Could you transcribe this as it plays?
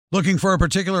Looking for a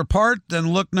particular part?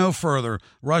 Then look no further.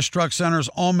 Rush Truck Center's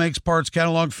All Makes Parts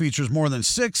catalog features more than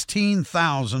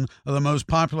 16,000 of the most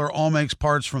popular All Makes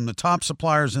parts from the top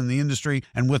suppliers in the industry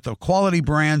and with the quality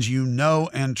brands you know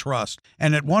and trust.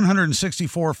 And at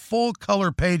 164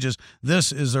 full-color pages,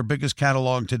 this is their biggest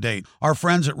catalog to date. Our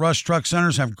friends at Rush Truck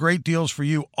Centers have great deals for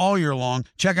you all year long.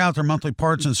 Check out their monthly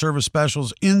parts and service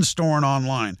specials in-store and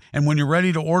online. And when you're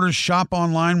ready to order, shop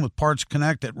online with Parts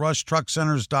Connect at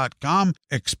rushtruckcenters.com.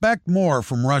 Expect more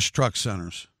from Rush Truck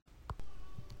Centers.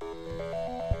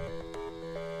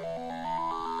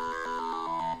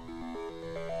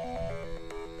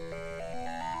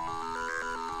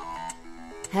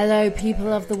 Hello,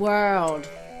 people of the world.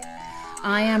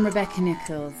 I am Rebecca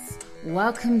Nichols.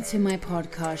 Welcome to my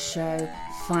podcast show,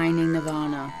 Finding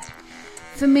Nirvana.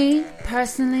 For me,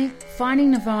 personally,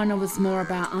 Finding Nirvana was more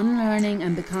about unlearning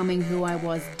and becoming who I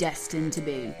was destined to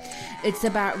be. It's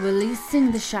about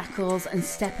releasing the shackles and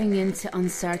stepping into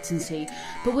uncertainty,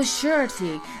 but with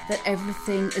surety that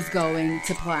everything is going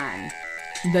to plan.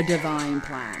 The divine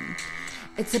plan.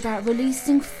 It's about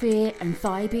releasing fear and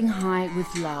vibing high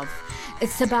with love.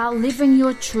 It's about living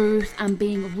your truth and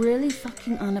being really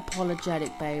fucking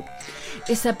unapologetic, babe.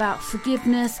 It's about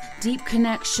forgiveness, deep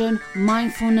connection,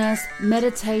 mindfulness,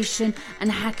 meditation,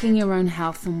 and hacking your own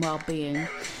health and well-being.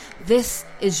 This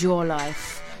is your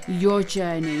life, your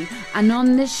journey, and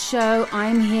on this show,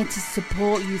 I'm here to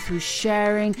support you through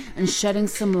sharing and shedding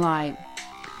some light.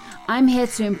 I'm here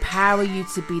to empower you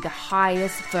to be the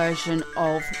highest version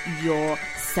of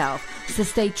yourself. So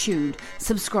stay tuned,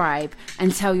 subscribe,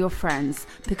 and tell your friends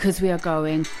because we are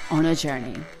going on a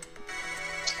journey.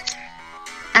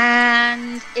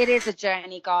 And it is a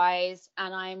journey, guys.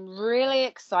 And I'm really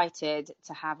excited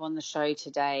to have on the show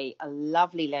today a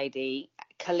lovely lady,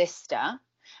 Callista,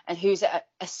 and who's a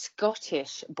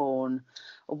Scottish-born,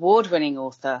 award-winning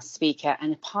author, speaker,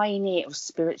 and a pioneer of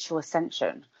spiritual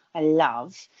ascension. I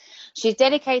love. She's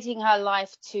dedicating her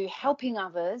life to helping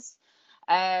others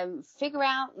figure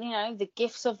out, the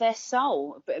gifts of their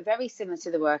soul, but very similar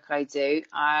to the work I do.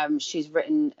 She's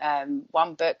written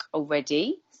one book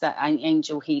already, that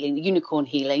Angel Healing, Unicorn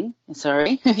Healing,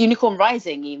 Unicorn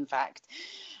Rising, in fact.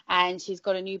 And she's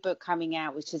got a new book coming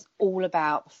out, which is all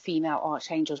about female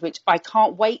archangels, which I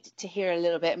can't wait to hear a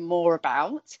little bit more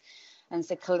about. And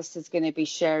so Callista's going to be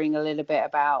sharing a little bit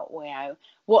about,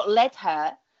 what led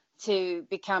her to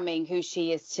becoming who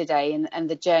she is today and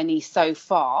the journey so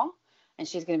far. And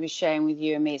she's going to be sharing with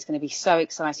you and me. It's going to be so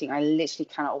exciting. I literally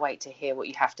cannot wait to hear what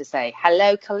you have to say.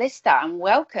 Hello, Callista, and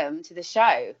welcome to the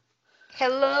show.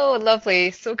 Hello,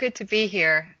 lovely. So good to be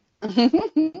here.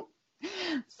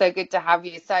 So good to have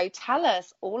you. So tell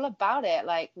us all about it.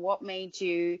 Like, what made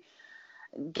you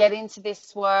get into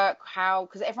this work? How?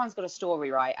 Because everyone's got a story,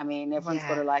 right? I mean, everyone's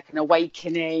got an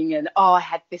awakening and, I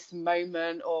had this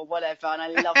moment or whatever. And I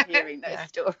love hearing those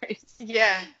stories.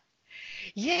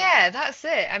 Yeah, that's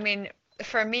it. I mean,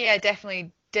 for me, I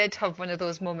definitely did have one of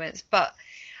those moments, but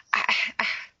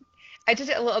I did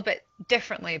it a little bit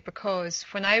differently because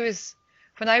when I was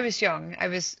young, I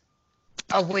was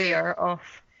aware of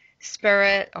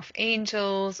spirit, of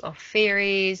angels, of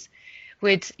fairies,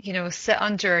 would, sit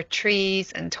under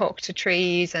trees and talk to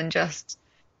trees and just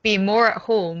be more at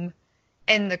home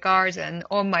in the garden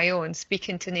on my own,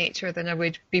 speaking to nature than I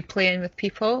would be playing with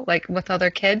people, like with other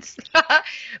kids. a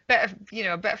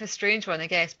bit of a strange one, I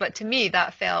guess. But to me,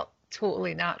 that felt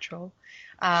totally natural.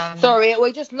 Sorry,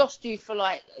 we just lost you for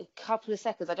like a couple of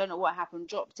seconds. I don't know what happened,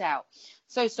 dropped out.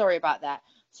 So sorry about that.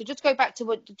 So just go back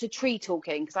to tree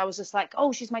talking, because I was just like,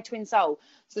 oh, she's my twin soul.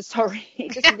 So sorry,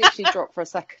 it just literally dropped for a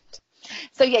second.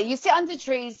 So yeah, you sit under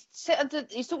trees,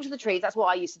 you talk to the trees. That's what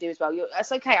I used to do as well.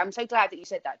 That's okay. I'm so glad that you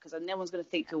said that, because no one's going to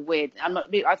think you're weird.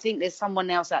 I think there's someone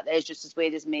else out there who's just as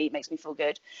weird as me. It makes me feel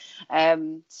good.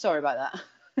 Sorry about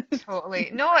that. Totally.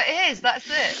 No, it is. That's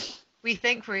it. We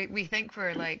think we're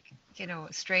like,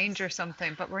 strange or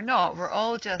something, but we're not. We're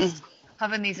all just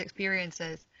having these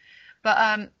experiences.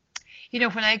 But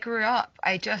when I grew up,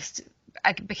 I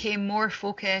became more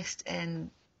focused in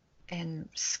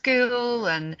school,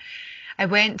 and I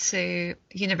went to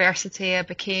university. I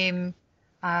became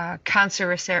a cancer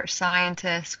research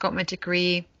scientist, got my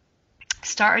degree,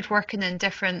 started working in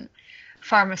different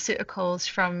pharmaceuticals,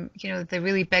 from the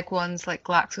really big ones like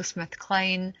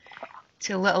GlaxoSmithKline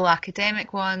to little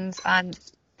academic ones, and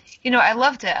I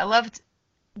loved it. I loved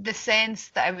the sense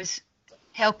that I was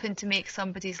helping to make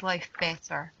somebody's life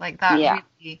better. Like that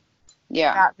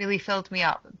that really filled me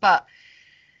up. But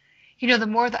the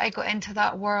more that I got into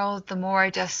that world, the more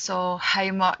I just saw how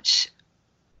much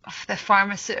of the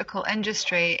pharmaceutical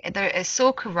industry there is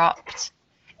so corrupt.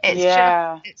 It's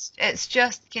Yeah. it's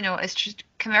just, it's just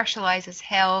commercialized as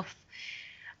health,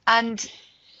 and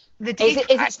the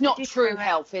It's not true deeper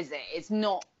health, is it? It's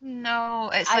not.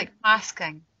 no, it's I like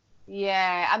masking.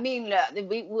 Yeah, I mean,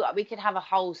 look, we could have a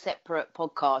whole separate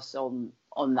podcast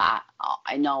on that.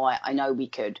 I know we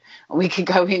could, and we could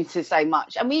go into so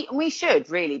much, and we should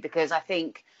really, because I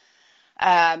think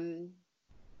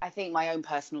my own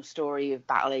personal story of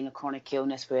battling a chronic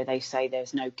illness where they say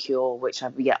there's no cure, which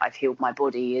I've healed my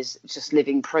body, is just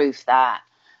living proof that,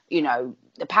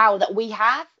 the power that we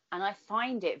have. And I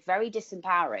find it very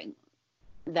disempowering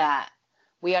that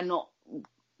we don't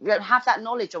have that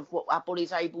knowledge of what our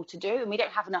bodies are able to do. And we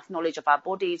don't have enough knowledge of our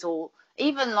bodies, or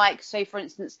even like, say, for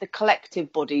instance, the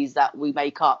collective bodies that we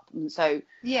make up. And so,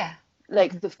 Yeah.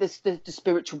 like the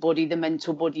spiritual body, the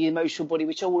mental body, the emotional body,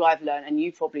 which all I've learned, and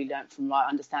you've probably learned from like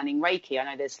understanding Reiki. I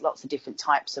know there's lots of different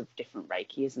types of different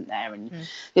Reiki, isn't there, and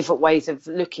different ways of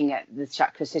looking at the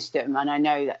chakra system. And I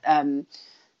know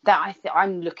that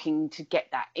I'm looking to get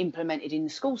that implemented in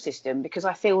the school system, because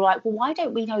I feel like, well, why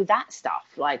don't we know that stuff?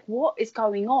 Like, what is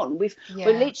going on? We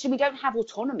don't have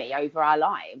autonomy over our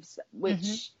lives,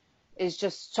 which is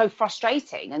just so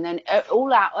frustrating. And then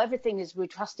everything is, we're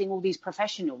trusting all these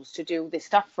professionals to do this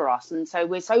stuff for us, and so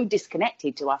we're so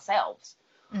disconnected to ourselves.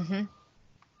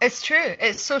 It's true.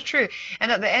 It's so true.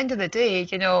 And at the end of the day,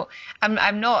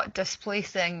 I'm not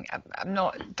displacing, I'm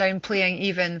not downplaying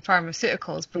even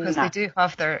pharmaceuticals, because they do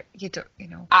have their,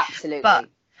 Absolutely.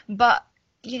 But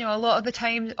a lot of the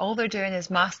time, all they're doing is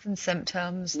masking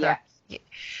symptoms. Yeah.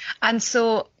 And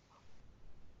so,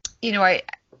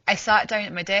 I sat down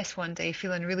at my desk one day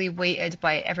feeling really weighted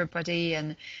by everybody,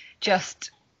 and just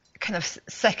kind of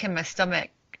sick in my stomach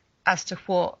as to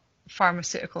what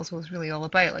pharmaceuticals was really all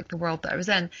about, like the world that I was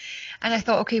in. And I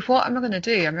thought, okay, what am I going to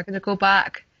do? Am I going to go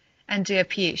back and do a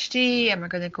PhD? Am I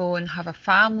going to go and have a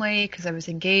family? Because I was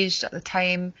engaged at the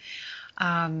time.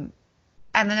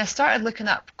 And then I started looking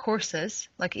up courses,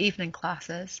 like evening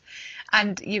classes.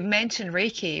 And you mentioned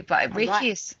Reiki, but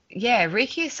Reiki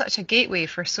is such a gateway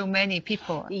for so many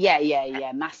people.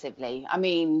 Yeah, massively. I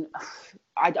mean,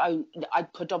 I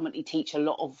predominantly teach a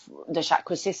lot of the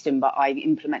chakra system, but I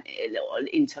implement it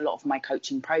into a lot of my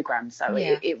coaching programs. So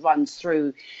it runs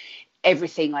through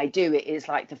everything I do. It is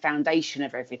like the foundation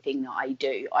of everything that I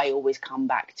do. I always come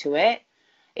back to it.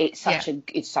 It's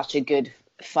such a good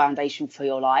foundation for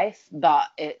your life, but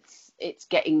it's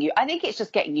getting you, I think it's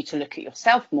just getting you to look at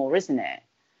yourself more, isn't it?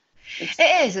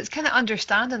 It is. It's kind of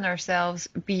understanding ourselves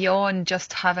beyond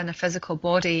just having a physical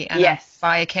body and a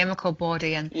biochemical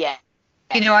body. And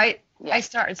I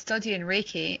started studying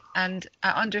Reiki, and I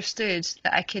understood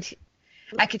that I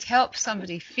could help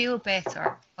somebody feel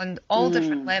better on all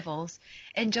different levels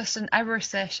in just an hour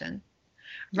session,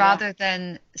 rather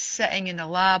than sitting in a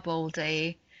lab all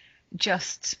day,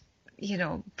 just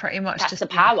pretty much That's just the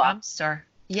being a power. hamster.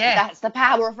 Yeah. That's the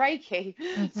power of Reiki.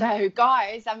 So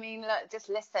guys, I mean, look, just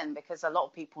listen, because a lot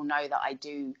of people know that I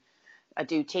do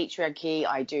teach Reiki.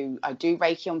 I do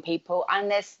Reiki on people,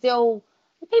 and there's still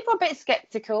people are a bit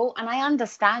skeptical, and I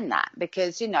understand that,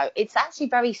 because it's actually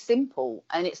very simple,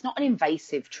 and it's not an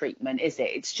invasive treatment, is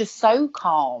it? It's just so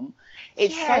calm.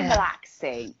 It's so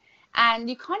relaxing, and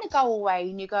you kind of go away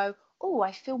and you go, oh,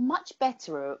 I feel much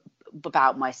better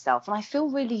about myself, and I feel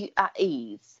really at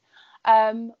ease.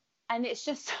 And it's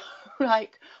just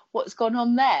like, what's gone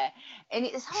on there? And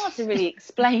it's hard to really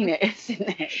explain it,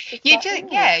 isn't it?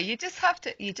 You just have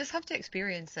to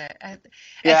experience it.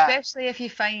 Especially if you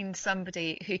find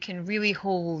somebody who can really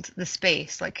hold the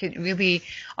space, like can really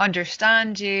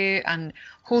understand you and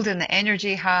holding the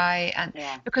energy high. And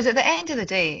because at the end of the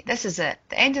day, this is it.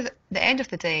 The end of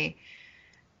the day,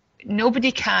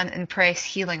 nobody can impress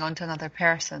healing onto another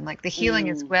person. Like, the healing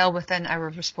is well within our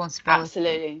responsibility.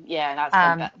 Absolutely. Yeah,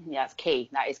 that's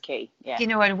key. That is key. Yeah.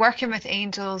 And working with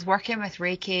angels, working with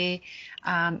Reiki,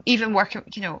 even working,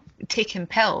 taking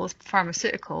pills,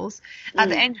 pharmaceuticals, at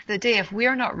the end of the day, if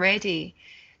we're not ready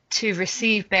to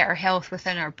receive better health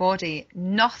within our body,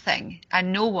 nothing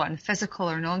and no one, physical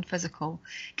or non-physical,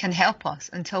 can help us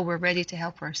until we're ready to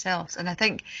help ourselves. And I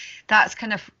think that's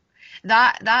kind of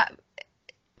that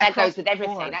goes with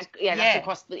everything. That's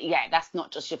across that's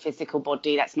not just your physical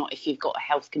body. That's not if you've got a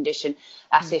health condition.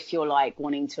 That's if you're like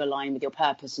wanting to align with your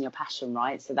purpose and your passion,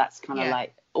 right? So that's kind of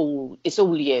like it's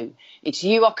all you. It's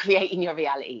you are creating your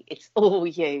reality. It's all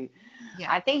you.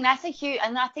 I think that's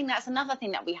I think that's another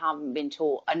thing that we haven't been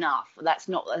taught enough. That's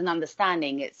not an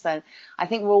understanding. I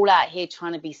think we're all out here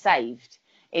trying to be saved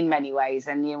in many ways,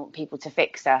 and want people to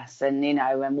fix us, and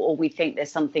or we think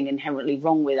there's something inherently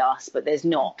wrong with us, but there's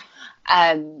not.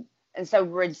 And so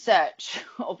we're in search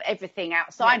of everything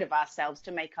outside of ourselves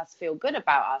to make us feel good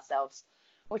about ourselves,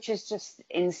 which is just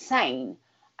insane,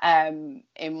 in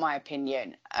my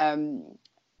opinion.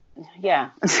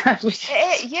 Yeah.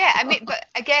 Yeah, I mean, but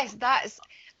I guess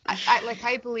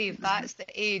I believe that's the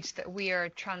age that we are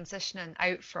transitioning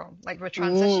out from. Like, we're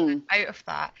transitioning out of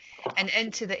that and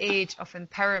into the age of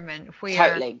empowerment where,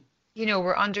 Totally. you know,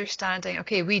 we're understanding,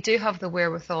 okay, we do have the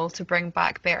wherewithal to bring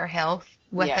back better health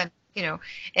within, you know,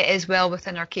 it is well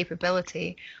within our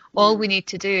capability. All we need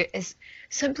to do is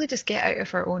simply just get out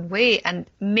of our own way and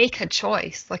make a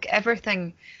choice. Like,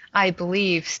 everything, I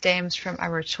believe, stems from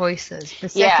our choices. The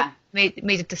second we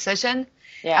made a decision,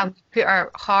 and put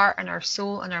our heart and our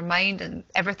soul and our mind and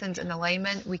everything's in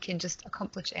alignment, we can just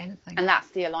accomplish anything. And that's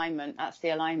the alignment.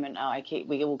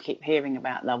 We all keep hearing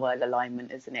about the word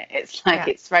alignment, isn't it? It's like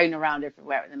it's thrown around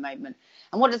everywhere at the moment.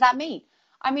 And what does that mean?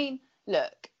 I mean,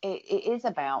 look, it is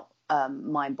about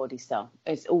mind, body, soul.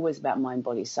 It's always about mind,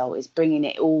 body, soul. It's bringing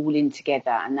it all in together,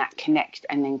 and that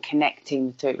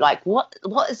connecting through. Like, what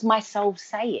is my soul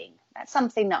saying? That's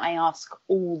something that I ask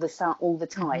all the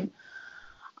time.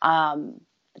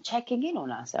 Checking in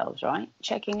on ourselves, right?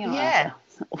 Checking in on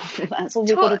ourselves. That's all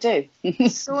we've got to do.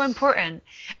 So important.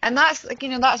 And that's, like, you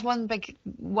know, that's one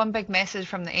big message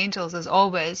from the angels is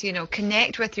always, you know,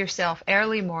 connect with yourself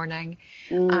early morning,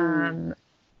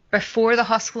 before the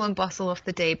hustle and bustle of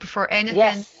the day, before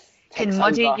anything can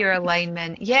muddy your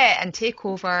alignment. And take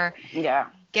over.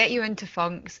 Get you into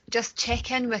funks. Just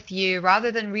check in with you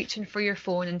rather than reaching for your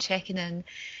phone and checking in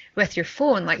with your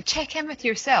phone. Like, check in with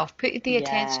yourself. Put the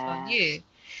attention on you.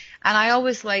 And I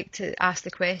always like to ask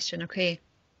the question, okay,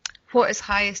 what is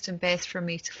highest and best for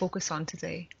me to focus on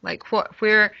today? Like,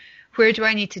 where do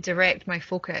I need to direct my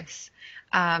focus?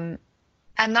 And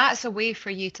that's a way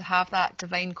for you to have that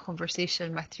divine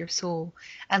conversation with your soul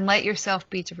and let yourself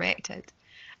be directed.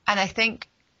 And I think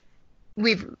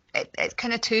it's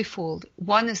kind of twofold.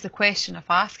 One is the question of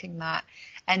asking that,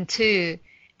 and two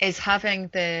is having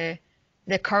the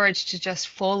courage to just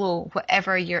follow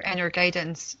whatever your inner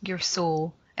guidance, your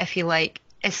soul, if you like,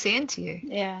 is saying to you.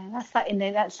 Yeah, that's that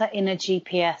inner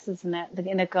GPS, isn't it? The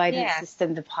inner guidance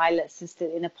system, the pilot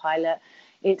system, inner pilot.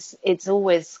 It's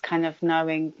always kind of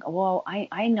knowing, well,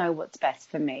 I know what's best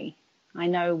for me. I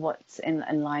know what's in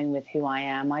line with who I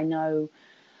am. I know,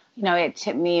 you know, it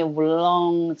took me a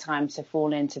long time to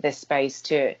fall into this space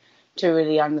to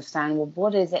really understand, well,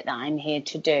 what is it that I'm here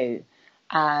to do?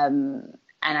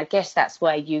 And I guess that's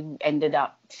where you ended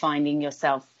up finding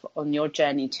yourself on your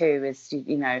journey too, is,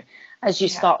 you know, as you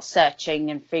start searching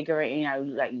and figuring, you know,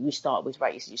 like you start with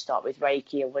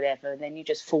Reiki or whatever, and then you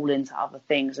just fall into other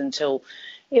things until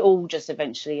it all just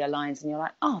eventually aligns and you're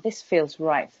like, oh, this feels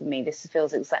right for me. This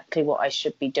feels exactly what I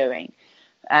should be doing.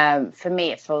 For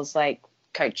me, it feels like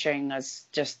coaching is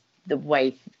just the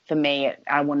way for me.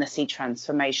 I want to see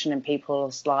transformation in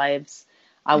people's lives.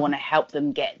 I want to help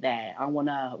them get there. I want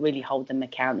to really hold them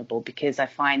accountable, because I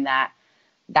find that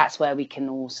that's where we can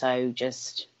also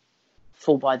just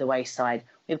fall by the wayside.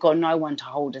 We've got no one to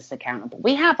hold us accountable.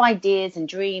 We have ideas and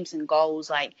dreams and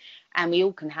goals, and we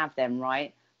all can have them,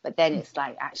 right? But then it's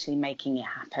like actually making it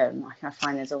happen. Like, I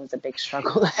find there's always a big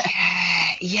struggle there.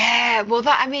 Yeah. Well,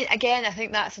 I mean, again, I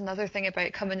think that's another thing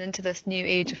about coming into this new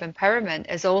age of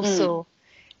empowerment is also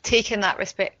taking that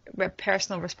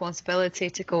personal responsibility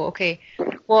to go, okay,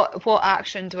 what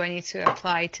action do I need to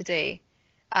apply today?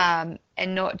 And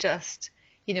not just,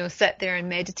 you know, sit there and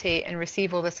meditate and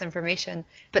receive all this information,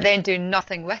 but then do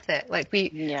nothing with it. Like,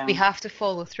 we have to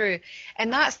follow through.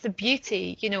 And that's the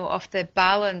beauty, you know, of the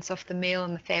balance of the male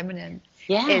and the feminine.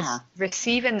 Is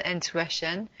receiving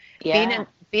intuition, being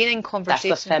in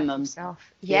conversation with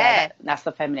yourself. That's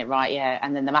the feminine, right?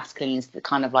 And then the masculine is the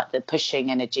kind of like the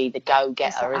pushing energy, the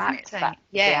go-getter, isn't it?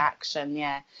 The action,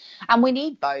 and we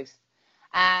need both.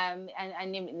 And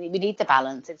we need the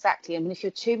balance, exactly. I mean, if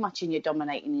you're too much in your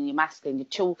dominating and your masculine, you're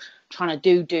too trying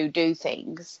to do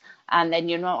things, and then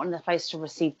you're not in the place to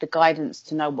receive the guidance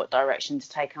to know what direction to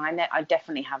take. And I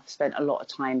definitely have spent a lot of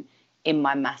time in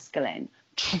my masculine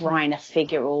trying to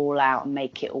figure it all out and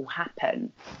make it all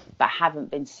happen, but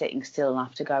haven't been sitting still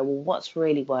enough to go, well, what's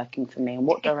really working for me, and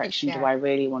what direction do I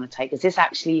really want to take? Is this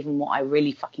actually even what I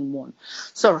really fucking want?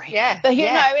 Sorry. But you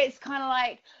know, it's kind of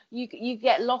like you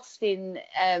get lost in,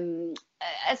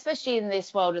 especially in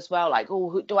this world as well, like,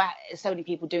 so many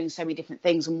people doing so many different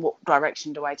things, and what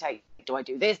direction do I take? Do I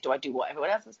do this? Do I do what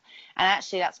everyone else does? And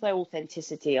actually, that's where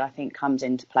authenticity, I think, comes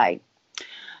into play.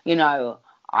 You know,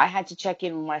 I had to check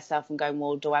in with myself and go,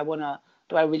 well, do I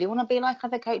really want to be like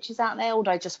other coaches out there, or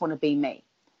do I just want to be me?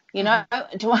 You know,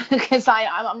 because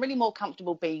I'm really more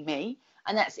comfortable being me.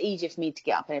 And that's easier for me to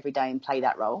get up every day and play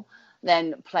that role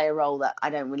than play a role that I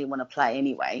don't really want to play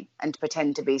anyway, and to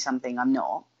pretend to be something I'm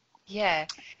not. Yeah.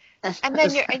 And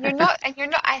then you're not.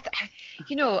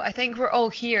 I think we're all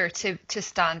here to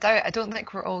stand out. I don't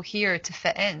think we're all here to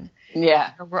fit in.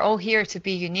 Yeah. We're all here to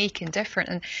be unique and different.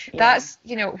 And Yeah. that's,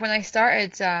 when I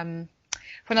started,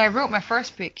 when I wrote my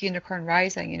first book, Unicorn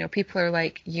Rising, people are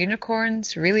like,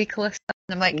 unicorns, really, Calista?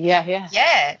 And I'm like,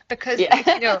 yeah, because, yeah.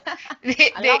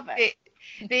 they, I they, love it.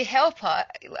 they, they help us.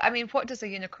 I mean, what does a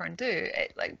unicorn do?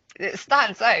 It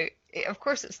stands out. Of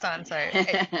course it stands out.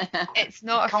 It's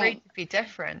not afraid to be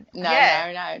different. No,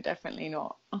 Yeah. no, definitely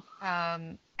not.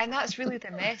 And that's really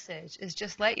the message, is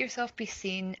just let yourself be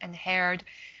seen and heard.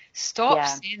 Stop Yeah.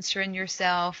 censoring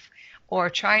yourself or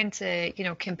trying to,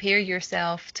 compare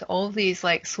yourself to all these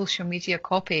like social media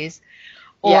copies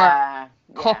or Yeah,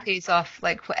 copies of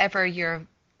like whatever your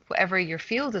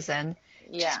field is in.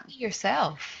 yeah. Just be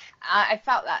yourself. I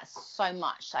felt that so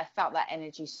much. I felt that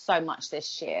energy so much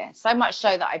this year. So much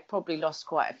so that I probably lost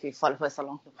quite a few followers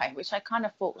along the way, which I kind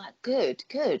of thought, like, good.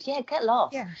 Yeah, get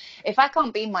lost. Yeah. If I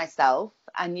can't be myself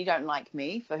and you don't like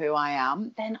me for who I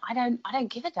am, then I don't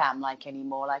give a damn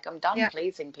anymore. Like, I'm done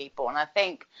pleasing people. And I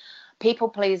think people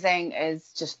pleasing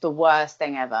is just the worst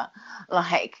thing ever,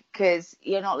 like, because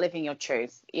you're not living your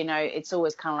truth. It's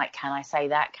always kind of like, can I say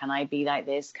that? Can I be like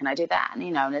this? Can I do that? And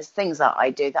and there's things that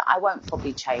I do that I won't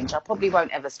probably change. I probably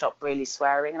won't ever stop really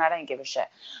swearing, and I don't give a shit.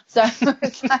 So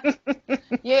it's like,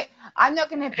 I'm not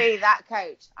going to be that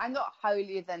coach. I'm not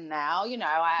holier than thou.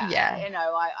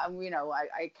 I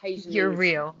occasionally You're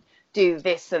real. do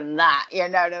this and that, you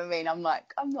know what I mean? I'm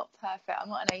like, I'm not perfect, I'm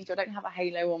not an angel, I don't have a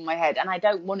halo on my head, and I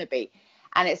don't want to be.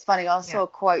 And it's funny, I saw a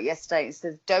quote yesterday. It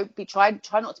says, try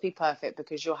not to be perfect,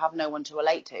 because you'll have no one to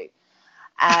relate to.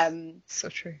 So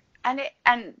true. And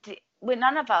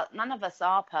none of us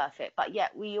are perfect, but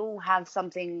yet we all have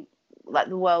something that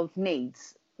the world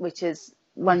needs, which is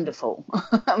wonderful.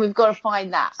 And we've got to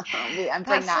find that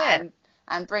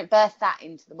and bring birth that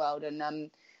into the world, and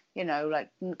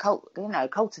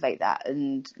cultivate that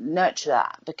and nurture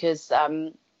that, because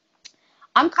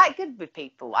I'm quite good with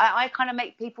people. I kind of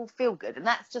make people feel good, and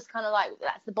that's just kind of like,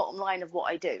 that's the bottom line of what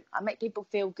I do. I make people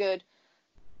feel good,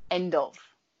 end of.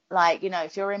 Like,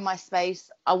 if you're in my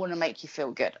space, I want to make you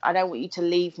feel good. I don't want you to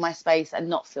leave my space and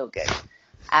not feel good.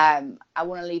 I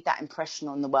want to leave that impression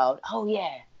on the world. Oh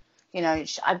yeah,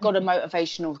 I've got a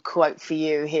motivational quote for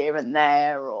you here and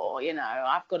there, or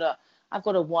I've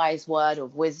got a wise word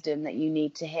of wisdom that you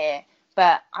need to hear,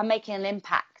 but I'm making an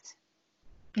impact.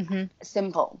 Mm-hmm.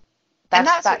 Simple.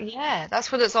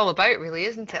 That's what it's all about, really,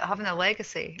 isn't it? Having a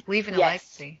legacy, leaving a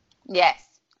legacy. Yes,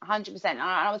 100%. And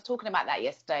I was talking about that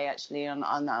yesterday, actually,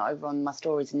 over on my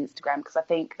stories on Instagram, because I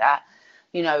think that,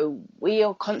 we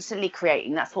are constantly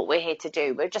creating. That's what we're here to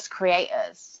do. We're just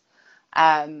creators.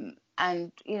 And,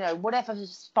 whatever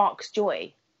sparks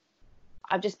joy.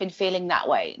 I've just been feeling that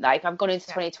way. Like, I've gone into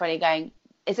 2020 going,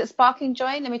 is it sparking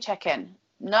joy? Let me check in.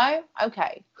 No?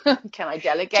 Okay. Can I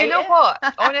delegate? Do you know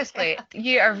what? Honestly,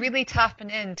 you are really tapping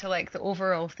into like the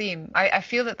overall theme. I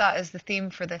feel that is the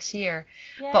theme for this year,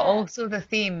 but also the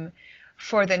theme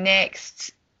for the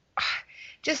next,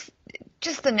 just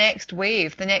the next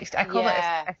wave, the next, I call it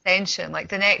ascension, like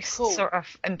the next sort of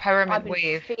empowerment I've been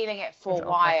wave. Feeling it for a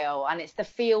while, and it's the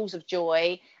feels of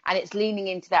joy, and it's leaning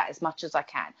into that as much as I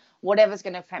can. Whatever's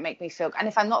going to make me feel, and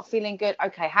if I'm not feeling good,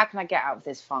 okay, how can I get out of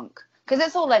this funk? Because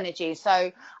it's all energy.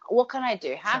 So what can I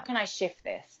do? How can I shift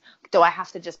this? Do I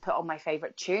have to just put on my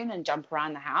favorite tune and jump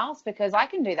around the house? Because I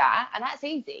can do that, and that's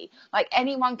easy. Like,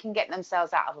 anyone can get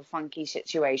themselves out of a funky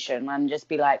situation and just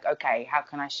be like, okay, how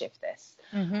can I shift this?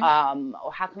 Mm-hmm.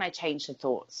 Or how can I change the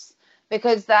thoughts?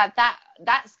 Because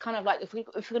that's kind of like, if we're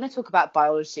going to talk about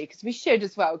biology, because we should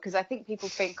as well, because I think people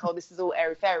think, oh, this is all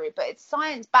airy-fairy, but it's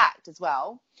science-backed as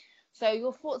well. So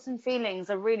your thoughts and feelings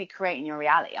are really creating your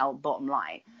reality, bottom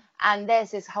line. And there's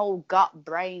this whole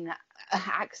gut-brain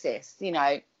axis,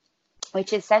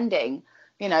 which is sending,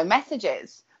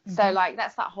 messages. Mm-hmm. So, like,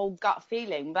 that's that whole gut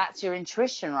feeling. That's your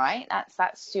intuition, right?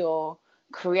 That's your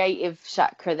creative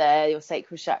chakra there, your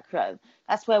sacral chakra.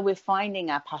 That's where we're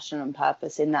finding our passion and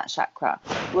purpose, in that chakra.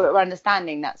 We're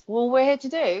understanding that's all we're here to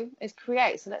do is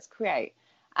create. So let's create.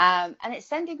 And it's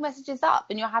sending messages up,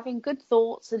 and you're having good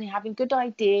thoughts, and you're having good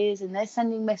ideas, and they're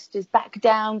sending messages back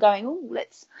down going, oh,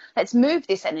 let's move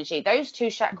this energy. Those two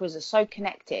chakras are so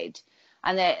connected,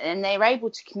 and they're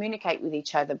able to communicate with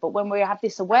each other. But when we have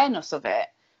this awareness of it,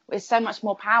 it's so much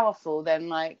more powerful than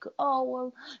like, oh,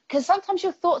 well, because sometimes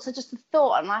your thoughts are just a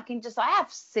thought, and I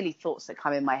have silly thoughts that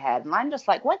come in my head, and I'm just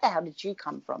like, where the hell did you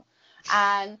come from?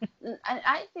 And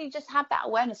actually just have that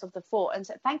awareness of the thought and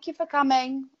say, thank you for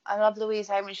coming. I love Louise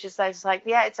Hay when she says, like,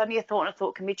 yeah, it's only a thought and a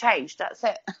thought can be changed. That's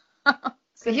it.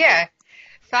 Simple. Yeah.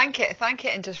 Thank it,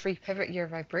 and just repivot your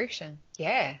vibration.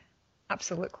 Yeah,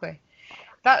 absolutely.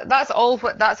 That's all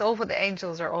what the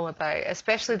angels are all about,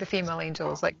 especially the female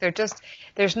angels. Like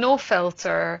there's no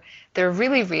filter. They're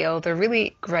really real. They're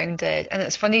really grounded. And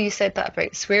it's funny you said that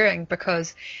about swearing,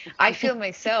 because I feel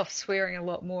myself swearing a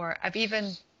lot more. I've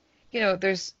even,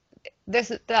 there's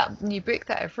that new book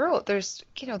that I've wrote. There's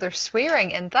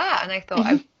swearing in that, and I thought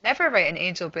I'd never write an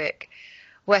angel book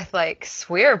with like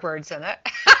swear words in it.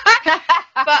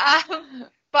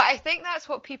 But I think that's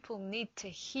what people need to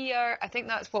hear. I think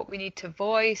that's what we need to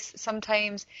voice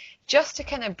sometimes, just to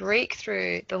kind of break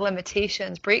through the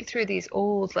limitations, break through these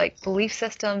old like belief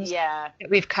systems that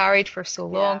we've carried for so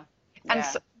long, and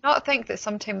not think that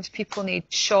sometimes people need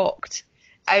shocked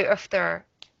out of their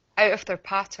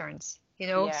patterns.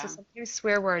 So sometimes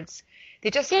swear words, they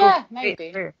just go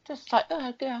maybe through. just like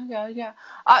yeah,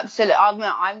 absolutely. I'm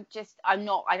not,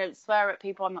 I don't swear at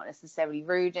people. I'm not necessarily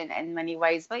rude in many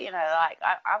ways, but like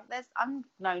I'm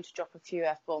known to drop a few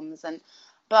F-bombs,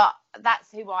 but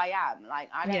that's who I am. Like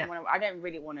I don't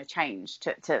really want to change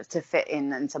to fit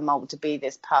in and to mold to be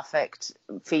this perfect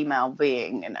female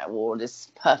being, or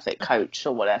this perfect coach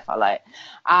or whatever, like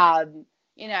and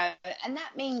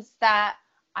that means that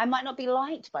I might not be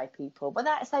liked by people, but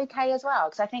that's okay as well,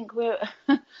 because I think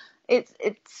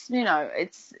it's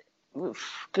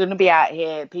going to be out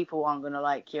here. People aren't going to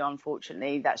like you,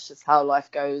 unfortunately. That's just how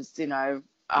life goes, You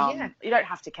don't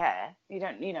have to care. You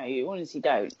don't, you honestly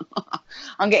don't.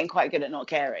 I'm getting quite good at not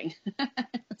caring.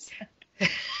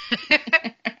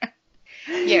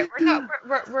 Yeah,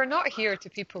 we're not here to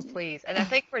people please, and I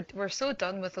think we're so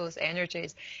done with those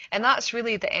energies, and that's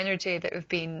really the energy that we've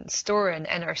been storing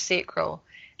in our sacral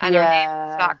and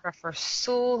our chakra for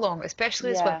so long,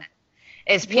 especially as women,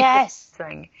 is people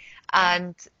thing,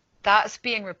 and that's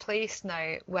being replaced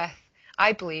now with,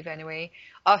 I believe anyway,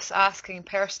 us asking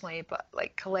personally, but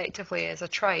like collectively as a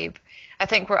tribe. I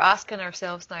think we're asking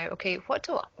ourselves now, okay, what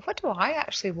do I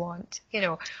actually want?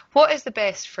 What is the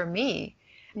best for me?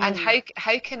 And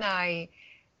how can I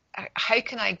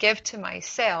give to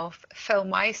myself, fill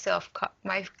my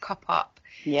cup up?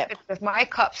 Yep. If my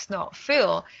cup's not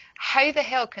full, how the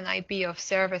hell can I be of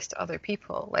service to other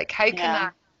people? Like, how can I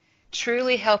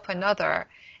truly help another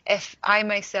if I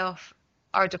myself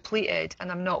are depleted and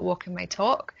I'm not walking my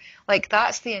talk? Like,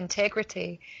 that's the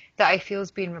integrity that I feel is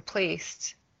being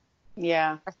replaced.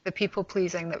 Yeah. With the people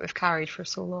pleasing that we've carried for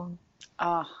so long.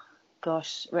 Oh,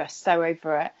 gosh, we're so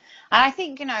over it. And I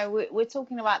think, we're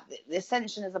talking about the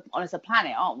ascension as a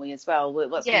planet, aren't we, as well?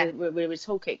 We're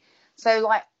talking. So,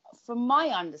 like, from my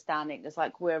understanding, it's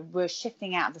like we're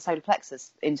shifting out of the solar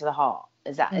plexus into the heart.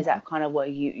 Is that kind of where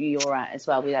you're at as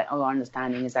well? Our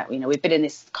understanding is that, we've been in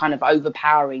this kind of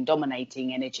overpowering,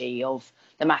 dominating energy of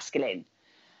the masculine,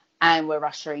 and we're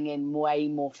ushering in way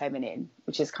more feminine,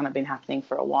 which has kind of been happening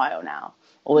for a while now.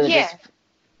 More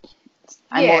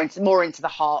into the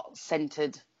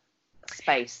heart-centered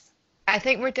space. I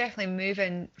think we're definitely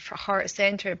moving for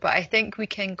heart-centered, but I think we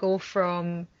can go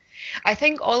from... I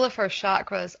think all of our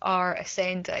chakras are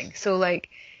ascending. So, like,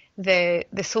 the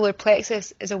solar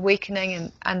plexus is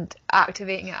awakening and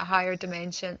activating at a higher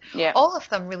dimension. Yeah. All of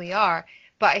them really are.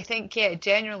 But I think,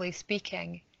 generally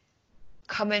speaking,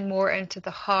 coming more into the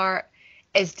heart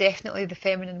is definitely the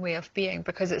feminine way of being,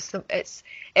 because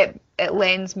it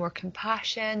lends more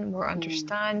compassion, more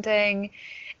understanding.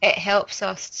 It helps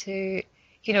us to,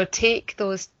 take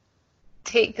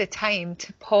the time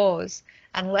to pause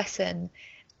and listen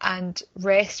and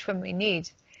rest when we need,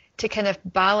 to kind of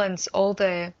balance all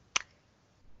the,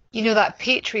 that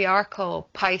patriarchal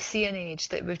Piscean age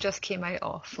that we've just came out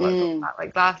of,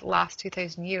 like that last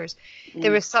 2,000 years.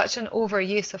 There was such an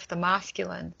overuse of the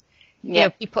masculine.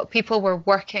 People were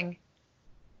working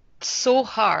so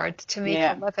hard to make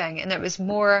a living, and it was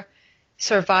more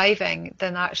surviving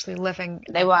than actually living.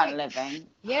 They weren't living.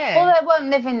 Yeah. Well, they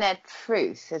weren't living their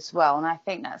truth as well, and I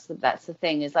think that's the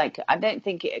thing. Is like, I don't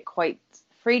think it equates.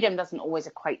 Freedom doesn't always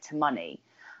equate to money.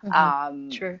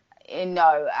 True. And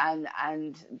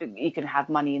you can have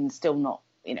money and still not.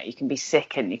 You can be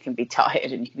sick, and you can be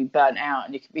tired, and you can be burnt out,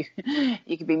 and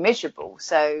you can be miserable.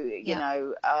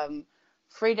 So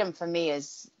freedom for me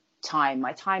is time.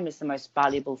 My time is the most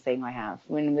valuable thing I have.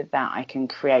 When with that, I can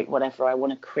create whatever I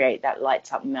want to create that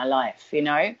lights up my life.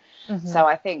 So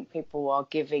I think people are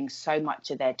giving so much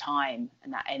of their time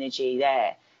and that energy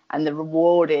there, and the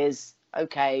reward is,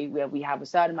 okay, we have a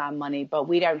certain amount of money, but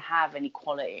we don't have any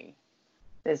quality.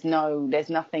 There's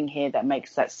nothing here that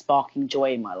makes that sparking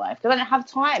joy in my life, because I don't have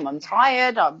time. I'm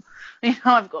tired.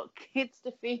 I've got kids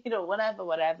to feed or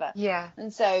whatever. Yeah.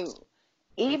 And so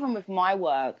even with my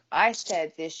work, I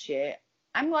said this year,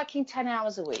 I'm working 10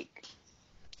 hours a week.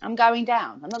 I'm going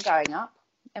down. I'm not going up.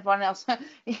 Everyone else,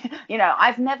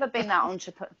 I've never been that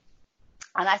entrepreneur.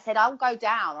 And I said, I'll go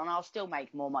down and I'll still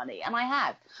make more money. And I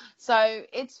have. So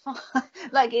it's fine.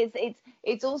 Like,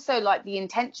 it's also like the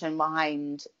intention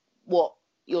behind what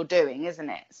you're doing, isn't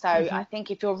it? So I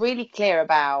think if you're really clear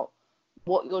about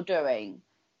what you're doing,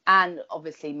 and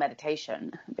obviously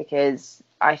meditation, because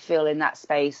I feel in that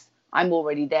space, I'm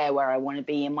already there where I want to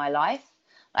be in my life.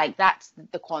 Like, that's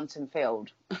the quantum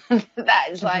field. That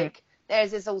is like,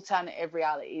 there's this alternative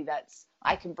reality that's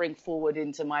I can bring forward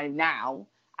into my now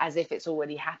as if it's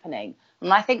already happening.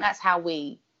 And I think that's how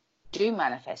we do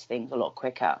manifest things a lot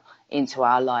quicker into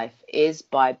our life, is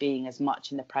by being as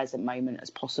much in the present moment as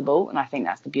possible. And I think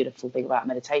that's the beautiful thing about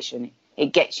meditation. It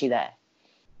gets you there.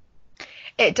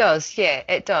 It does, yeah,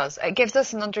 it does. It gives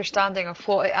us an understanding of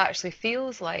what it actually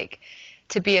feels like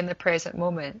to be in the present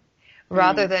moment,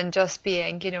 rather than just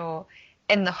being,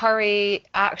 in the hurry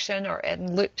action or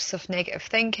in loops of negative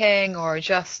thinking, or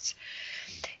just,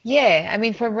 I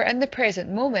mean, when we're in the present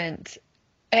moment,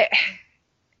 it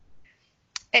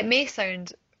may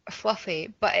sound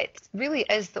fluffy, but it really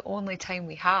is the only time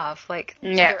we have. Like,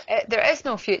 there is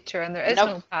no future and there is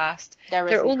no past.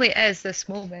 There only is this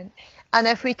moment. And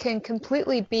if we can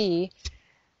completely be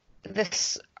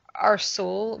our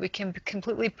soul, we can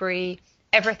completely be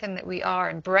everything that we are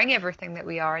and bring everything that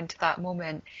we are into that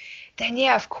moment, then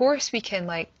of course we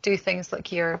can do things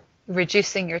like you're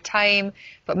reducing your time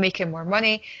but making more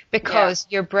money, because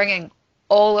you're bringing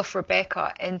all of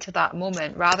Rebecca into that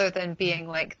moment, rather than being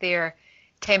there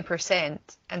 10%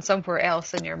 and somewhere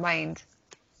else in your mind.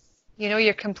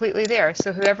 You're completely there.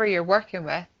 So whoever you're working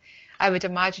with, I would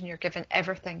imagine you're giving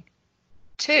everything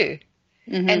to.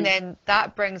 And then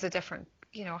that brings a different,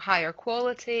 higher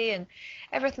quality, and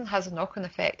everything has a knock-on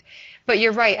effect. But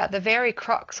you're right, at the very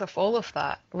crux of all of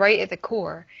that, right at the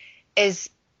core, is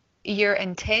your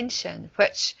intention,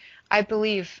 which I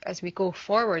believe as we go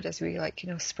forward, as we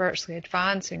spiritually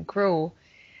advance and grow,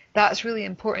 that's really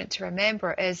important to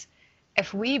remember, is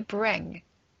if we bring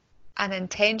an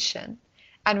intention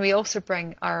and we also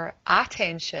bring our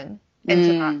attention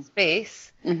into that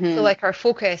space, so our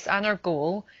focus and our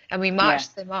goal, and we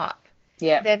match them up,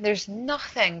 then there's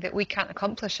nothing that we can't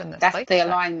accomplish in this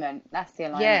lifetime. That's the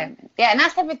alignment. And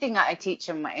that's everything that I teach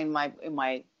in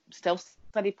my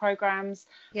self-study programs,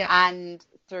 and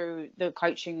through the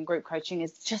coaching and group coaching.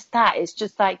 Is just that. It's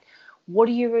just what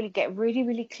do you really get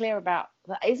really clear about?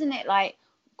 Isn't it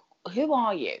who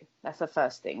are you? That's the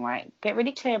first thing, right? Get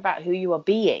really clear about who you are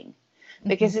being,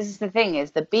 because this is the thing,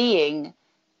 is the being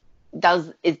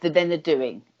then the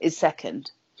doing is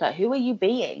second. So who are you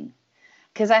being?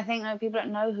 Because I think people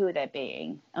don't know who they're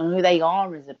being and who they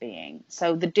are as a being.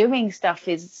 So the doing stuff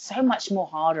is so much more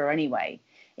harder anyway.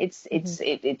 It's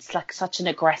like such an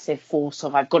aggressive force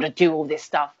of I've got to do all this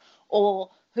stuff, or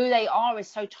who they are is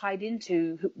so tied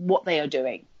into what they are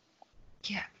doing.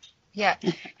 Yeah.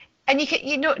 And you can,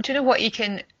 do you know what, you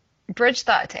can bridge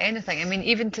that to anything. I mean,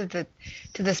 even to the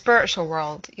spiritual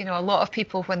world. A lot of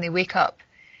people, when they wake up,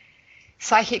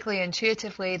 psychically,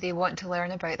 intuitively, they want to learn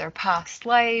about their past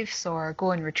lives or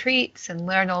go on retreats and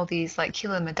learn all these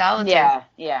healing modalities.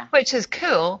 Which is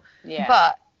cool.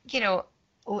 But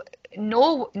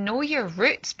know your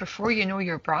roots before you know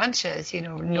your branches.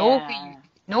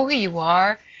 Know who you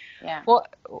are.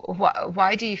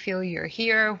 Why do you feel you're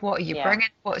here? What are you bringing?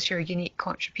 What's your unique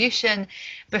contribution?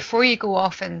 Before you go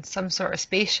off in some sort of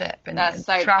spaceship and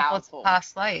travel to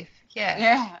past life.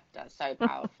 Yeah, that's so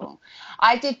powerful.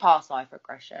 I did past life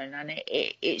regression, and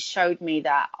it showed me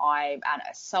that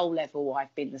at a soul level,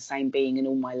 I've been the same being in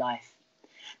all my life.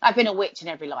 I've been a witch in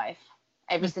every life,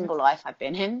 every single life I've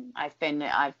been in.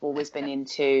 I've always been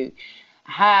into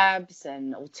herbs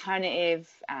and alternative,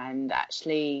 and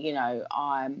actually,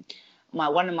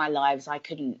 one of my lives, I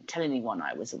couldn't tell anyone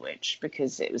I was a witch,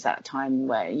 because it was that time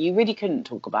where you really couldn't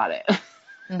talk about it.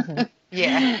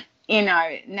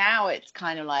 Now it's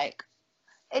kind of like,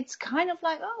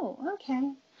 oh,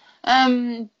 okay.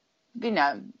 I'm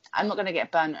not going to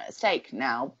get burned at a stake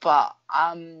now, but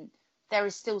there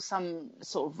is still some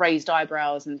sort of raised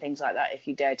eyebrows and things like that if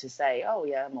you dare to say, oh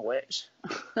yeah, I'm a witch.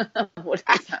 What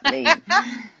does that mean?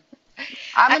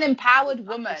 I'm an empowered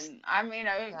woman.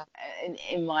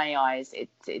 In my eyes,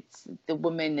 it's the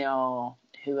women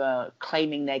who are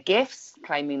claiming their gifts,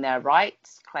 claiming their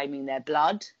rights, claiming their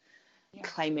blood,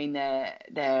 claiming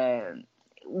their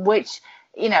which,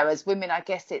 as women, I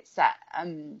guess it's that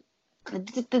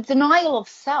the denial of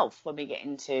self when we get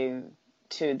into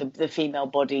the female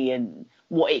body and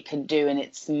what it can do and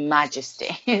its majesty.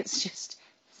 It's just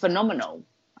phenomenal,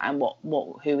 and what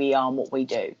who we are and what we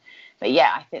do. But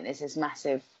yeah, I think there's this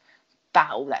massive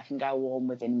battle that can go on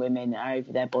within women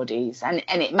over their bodies, and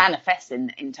it manifests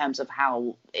in terms of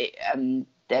how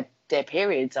their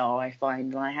periods are, I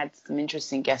find. And I had some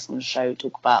interesting guests on the show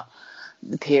talk about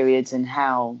the periods and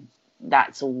how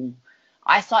that's all.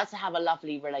 I started to have a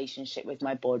lovely relationship with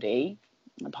my body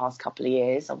in the past couple of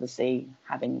years, obviously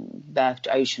having birthed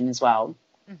Ocean as well.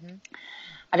 Mm-hmm.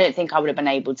 I don't think I would have been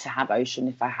able to have Ocean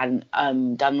if I hadn't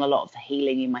done a lot of the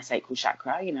healing in my sacral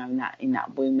chakra, you know, in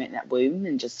that womb,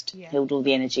 and just healed all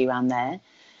the energy around there,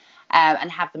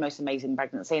 and have the most amazing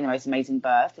pregnancy and the most amazing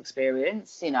birth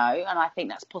experience, you know. And I think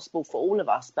that's possible for all of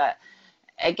us. But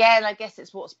again, I guess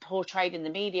it's what's portrayed in the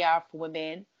media for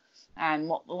women, and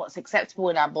what's acceptable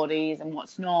in our bodies and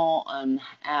what's not, and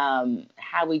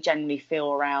how we generally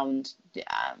feel around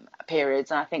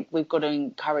periods. And I think we've got to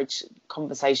encourage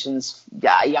conversations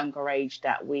at a younger age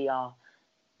that we are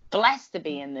blessed to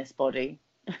be in this body,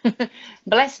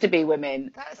 blessed to be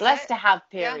women, blessed to have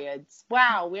periods. Yeah.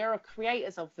 Wow, we are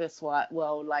creators of this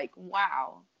world. Like,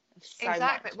 wow. So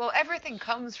exactly. Much. Well, everything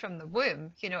comes from the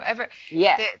womb, you know.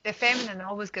 The feminine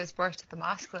always gives birth to the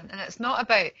masculine, and it's not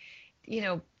about, you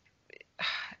know,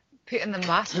 putting the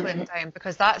masculine down,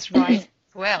 because that's right as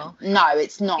well. No,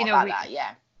 it's not, you know, about that.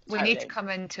 Yeah, we need to come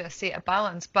into a state of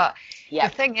balance. But the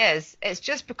thing is, it's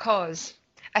just because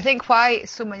I think why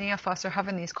so many of us are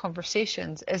having these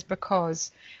conversations is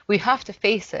because we have to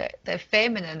face it. The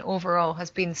feminine overall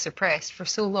has been suppressed for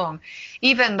so long.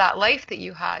 Even that life that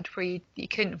you had where you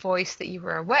couldn't voice that you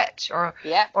were a witch, or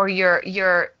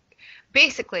you're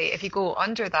basically, if you go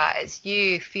under that, it's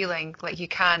you feeling like you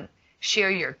can't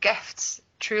share your gifts,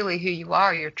 truly who you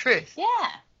are, your truth. Yeah.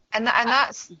 And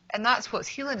that's what's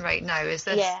healing right now, is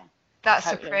this that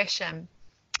totally. Suppression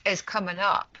is coming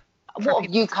up. What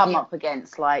have you come up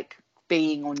against, like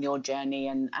being on your journey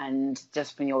and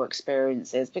just from your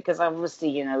experiences? Because obviously,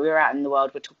 you know, we're out in the world,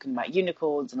 we're talking about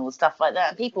unicorns and all stuff like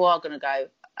that. People are going to go,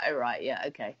 oh, right, yeah,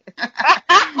 okay.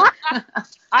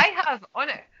 I have on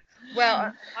it.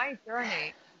 Well, my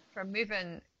journey from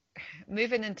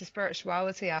moving into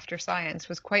spirituality after science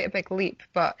was quite a big leap,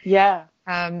 but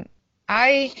in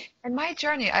my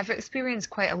journey I've experienced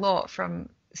quite a lot, from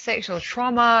sexual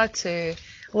trauma to,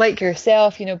 like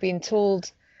yourself, you know, being told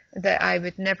that I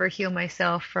would never heal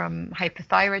myself from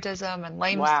hypothyroidism and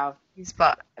Lyme's disease,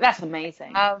 but that's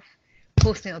amazing. Have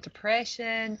postnatal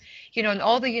depression, you know, and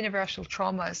all the universal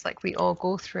traumas like we all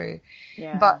go through.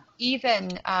 But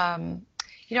even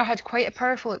you know, I had quite a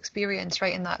powerful experience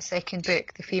writing that second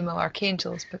book, The Female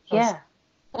Archangels, because I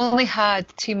only had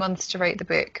 2 months to write the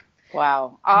book.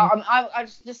 Wow. I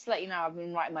just to let you know, I've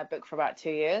been writing my book for about 2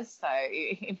 years, so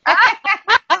you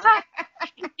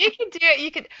can do it.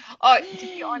 You could. Oh, to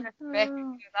be honest,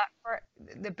 Rebecca,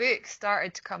 the book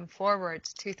started to come forward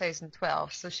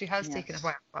 2012, so she has taken a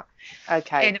while. But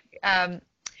okay. Anyway,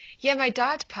 my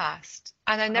dad passed,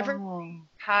 and I never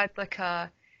had like a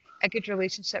good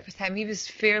relationship with him. He was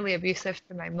fairly abusive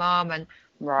to my mom and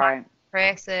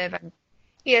aggressive, and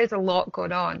he has a lot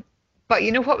going on. But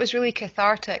you know what was really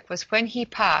cathartic was when he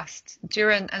passed,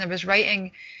 and I was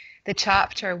writing the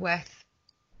chapter with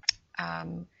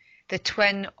the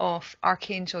twin of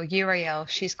Archangel Uriel.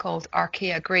 She's called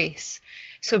Archaea Grace.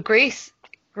 So Grace,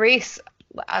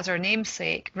 as her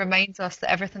namesake, reminds us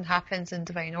that everything happens in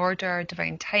divine order,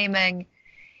 divine timing.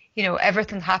 You know,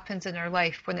 everything happens in our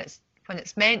life when it's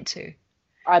meant to.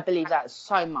 I believe that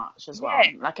so much as well.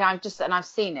 Like I've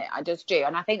seen it. I just do,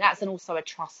 and I think that's also a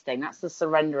trusting. That's the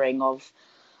surrendering of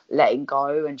letting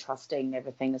go and trusting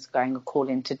everything is going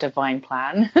according to divine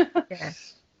plan.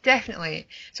 Yes, definitely.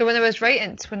 So when I was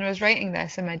writing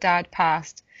this, and my dad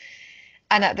passed,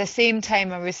 and at the same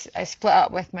time I split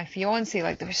up with my fiance.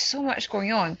 Like there was so much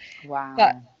going on.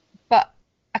 Wow. But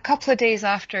a couple of days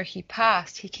after he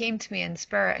passed, he came to me in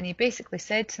spirit, and he basically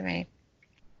said to me,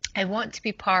 I want to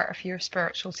be part of your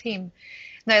spiritual team.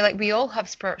 Now, like we all have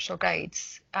spiritual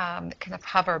guides that kind of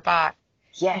have our back.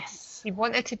 Yes. He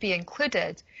wanted to be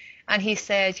included. And he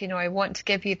said, you know, I want to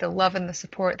give you the love and the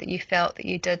support that you felt that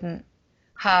you didn't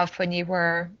have when you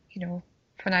were, you know,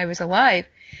 when I was alive.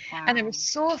 Wow. And I was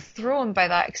so thrown by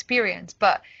that experience.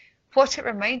 But what it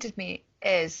reminded me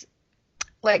is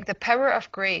like the power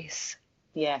of grace.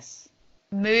 Yes.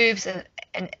 Moves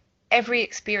in every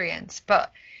experience.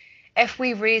 But if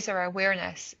we raise our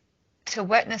awareness to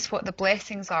witness what the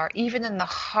blessings are, even in the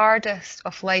hardest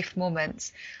of life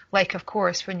moments, like of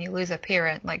course when you lose a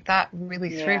parent, like that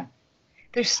really through,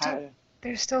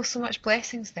 there's still so much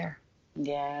blessings there.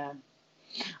 Yeah,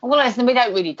 Well, listen, we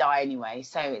don't really die anyway,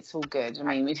 so it's all good. I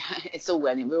mean,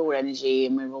 we're all energy,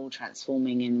 and we're all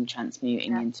transforming and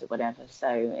transmuting into whatever.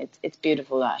 So it's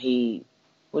beautiful that he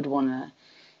would want to,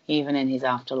 even in his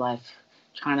afterlife,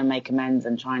 trying to make amends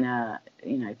and trying to,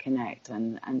 connect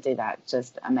and do that.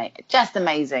 Just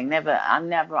amazing.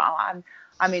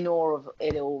 I'm in awe of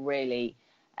it all, really.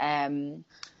 And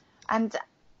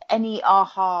any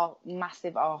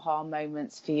massive aha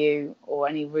moments for you, or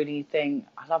any really thing?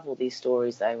 I love all these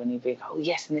stories though, when you be, oh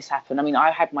yes, and this happened. I mean,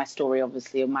 I had my story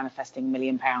obviously of manifesting £1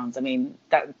 million. I mean,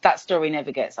 that story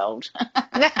never gets old.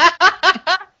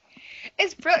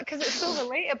 It's brilliant because it's so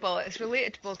relatable. It's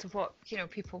relatable to what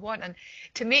people want, and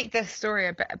to make this story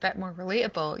a bit more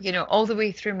relatable. All the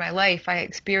way through my life, I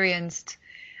experienced,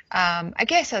 I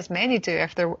guess as many do,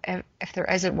 if there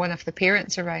isn't one of the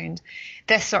parents around,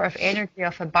 this sort of energy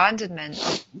of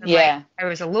abandonment. Like I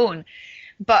was alone.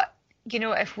 But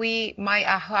my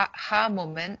aha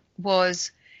moment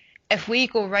was, if we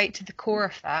go right to the core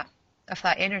of that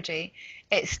energy,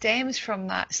 it stems from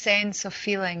that sense of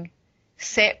feeling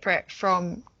separate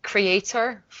from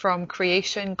creator, from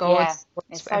creation, God. Yeah,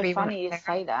 it's so funny you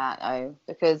say that though,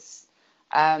 because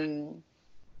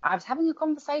I was having a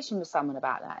conversation with someone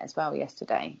about that as well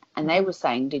yesterday, and they were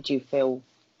saying, did you feel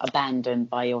abandoned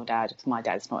by your dad? Because my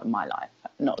dad's not in my life,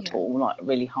 not at all, not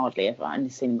really, hardly ever. I only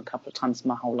seen him a couple of times in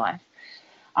my whole life.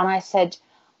 And I said,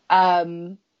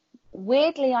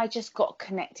 weirdly, I just got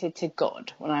connected to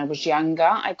God when I was younger.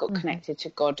 I got connected to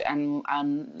God, and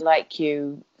like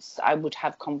you, I would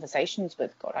have conversations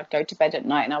with God. I'd go to bed at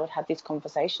night and I would have these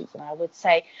conversations, and I would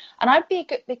say, and I'd be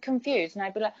a bit confused, and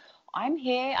I'd be like, I'm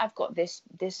here, I've got this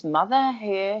mother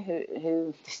here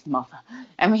this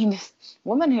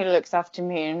woman who looks after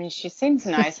me. I mean, she seems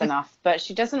nice enough, but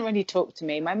she doesn't really talk to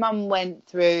me. My mum went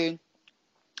through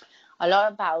a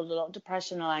lot of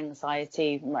depression and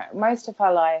anxiety most of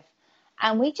her life,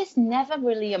 and we just never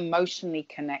really emotionally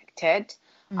connected.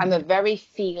 I'm a very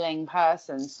feeling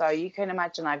person, so you can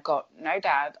imagine I've got no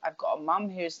dad. I've got a mum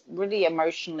who's really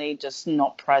emotionally just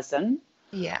not present.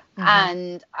 Yeah.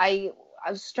 And I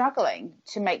was struggling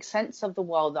to make sense of the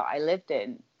world that I lived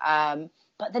in.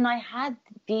 But then I had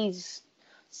these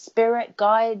spirit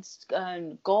guides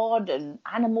and God and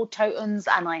animal totems,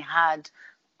 and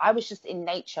I was just in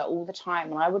nature all the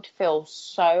time, and I would feel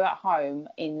so at home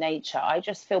in nature. I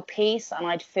just feel peace, and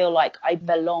I'd feel like I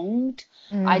belonged.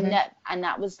 And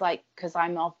that was like, because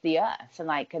I'm of the earth,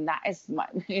 and that is my,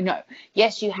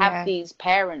 yes, you have these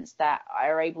parents that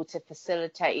are able to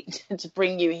facilitate to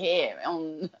bring you here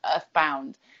on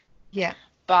earthbound. Yeah.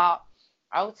 But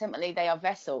ultimately they are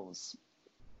vessels.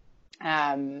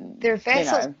 They're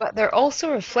vessels, but they're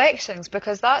also reflections,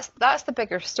 because that's the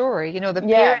bigger story.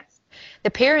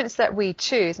 The parents that we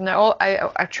choose, and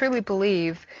I truly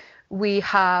believe we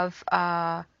have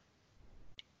an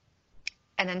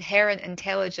inherent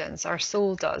intelligence, our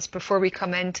soul does, before we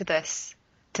come into this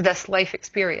life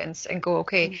experience and go,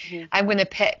 okay, I'm going to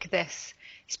pick this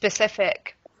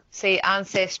specific, say,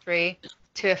 ancestry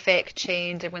to affect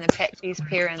change. I'm going to pick these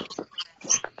parents.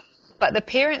 But the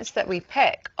parents that we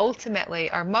pick, ultimately,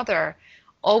 our mother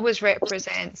always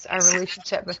represents our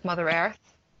relationship with Mother Earth.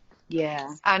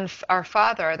 Yeah. And our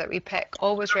father that we pick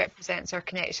always represents our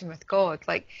connection with God.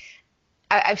 Like,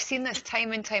 I've seen this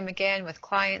time and time again with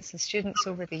clients and students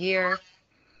over the year.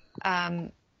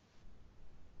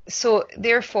 So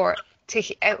therefore,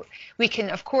 we can,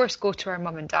 of course, go to our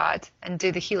mum and dad and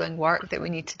do the healing work that we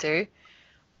need to do.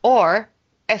 Or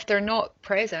if they're not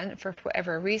present for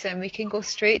whatever reason, we can go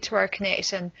straight to our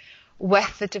connection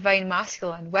with the divine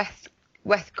masculine,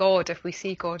 with God, if we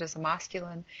see God as a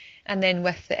masculine, and then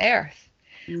with the earth.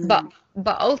 But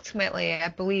ultimately, I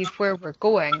believe where we're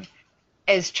going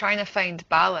is trying to find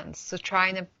balance. So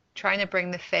trying to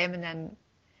bring the feminine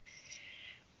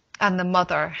and the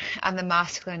mother and the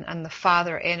masculine and the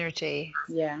father energy.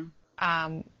 Yeah.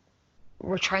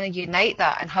 We're trying to unite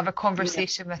that and have a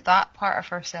conversation with that part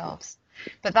of ourselves.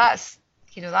 But that's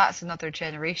another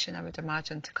generation, I would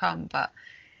imagine, to come. But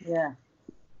yeah,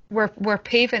 we're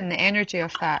paving the energy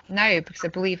of that now, because I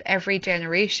believe every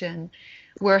generation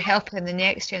we're helping the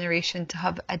next generation to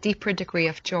have a deeper degree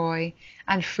of joy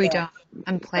and freedom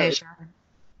and pleasure.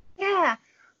 Yeah,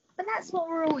 but that's what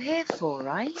we're all here for,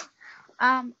 right?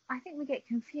 I think we get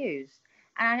confused,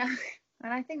 and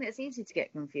I think it's easy to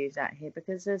get confused out here,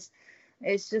 because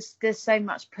there's so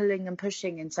much pulling and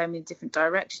pushing in so many different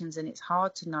directions, and it's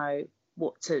hard to know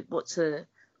what to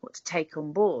take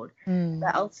on board.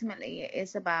 But ultimately, it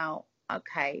is about,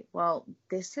 okay, well,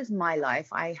 this is my life.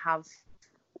 I have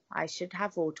I should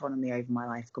have autonomy over my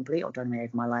life, complete autonomy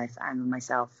over my life and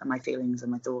myself and my feelings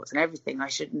and my thoughts and everything. I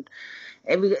shouldn't.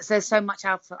 There's so much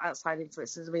outside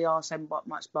influences. We are so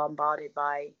much bombarded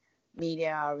by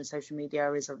media, and social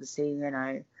media is obviously, you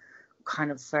know,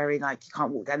 kind of very like, you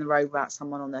can't walk down the road without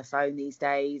someone on their phone these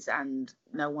days, and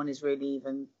no one is really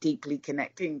even deeply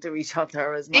connecting to each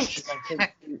other as much as I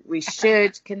think we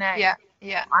should connect.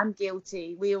 Yeah. I'm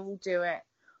guilty. We all do it.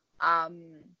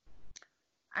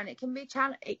 And it can be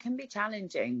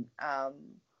challenging.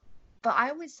 But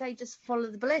I always say just follow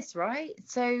the bliss, right?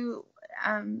 So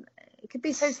it could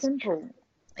be so simple.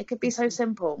 It could be so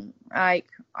simple. Like,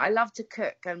 I love to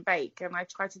cook and bake, and I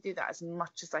try to do that as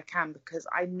much as I can because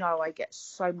I know I get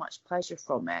so much pleasure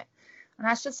from it. And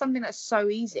that's just something that's so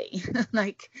easy.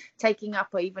 Like, taking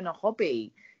up even a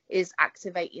hobby is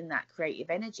activating that creative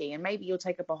energy. And maybe you'll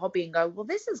take up a hobby and go, well,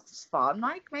 this is fun.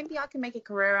 Like, maybe I can make a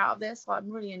career out of this. I'm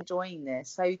really enjoying this.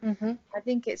 So I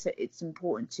think it's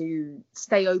important to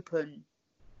stay open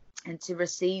and to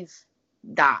receive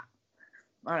that,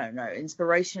 I don't know,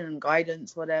 inspiration and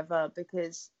guidance, whatever,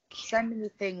 because so many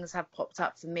things have popped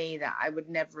up for me that I would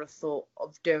never have thought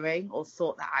of doing or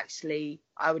thought that actually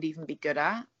I would even be good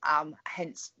at.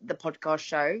 Hence the podcast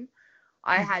show.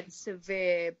 I had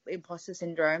severe imposter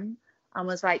syndrome and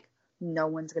was like, no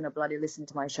one's going to bloody listen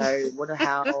to my show. What the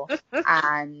hell?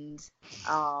 And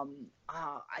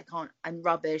I can't, I'm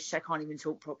rubbish. I can't even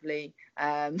talk properly.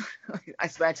 I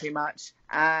swear too much.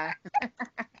 I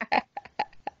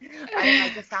don't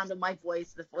like the sound of my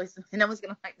voice. No one's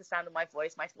going to like the sound of my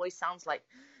voice. My voice sounds like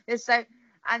this. So,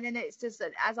 and then it's just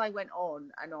that as I went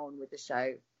on and on with the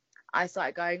show, I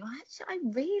started going, actually, I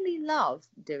really love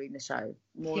doing the show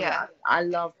more. Yeah. I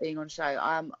love being on show.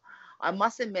 I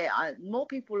must admit, more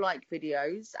people like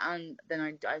videos, and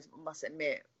then I must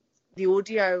admit, the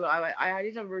audio. I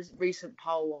did a recent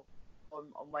poll on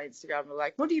my Instagram.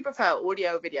 Like, what do you prefer,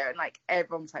 audio or video? And like,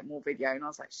 everyone's like, more video. And I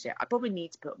was like, shit, I probably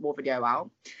need to put more video out.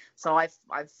 So I've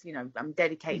you know, I'm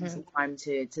dedicating some time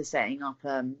to setting up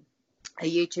a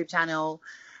YouTube channel.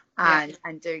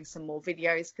 And doing some more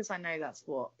videos because I know that's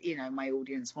what, you know, my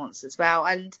audience wants as well.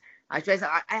 And I suppose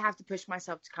I have to push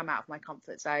myself to come out of my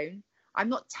comfort zone. I'm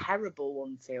not terrible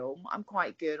on film. I'm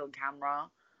quite good on camera.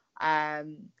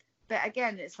 But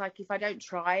again, it's like, if I don't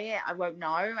try it, I won't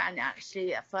know. And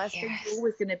actually, at first, things are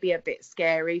always going to be a bit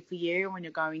scary for you when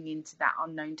you're going into that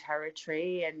unknown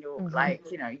territory. And you're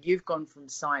like, you know, you've gone from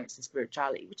science to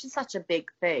spirituality, which is such a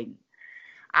big thing.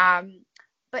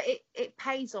 But it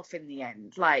pays off in the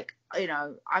end. Like, you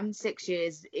know, I'm 6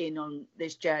 years in on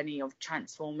this journey of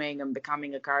transforming and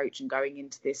becoming a coach and going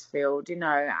into this field, you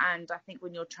know, and I think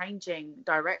when you're changing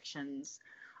directions,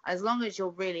 as long as you're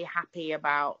really happy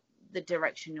about the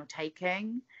direction you're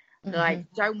taking,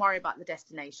 like, don't worry about the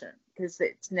destination, because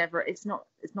it's not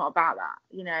about that,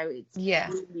 you know. It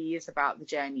really is about the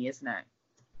journey, isn't it?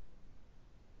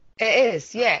 It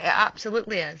is, yeah, it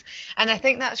absolutely is. And I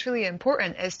think that's really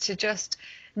important, is to just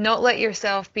not let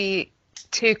yourself be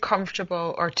too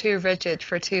comfortable or too rigid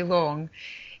for too long.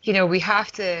 You know, we have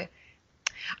to,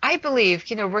 I believe,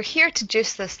 you know, we're here to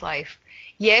juice this life.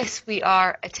 Yes, we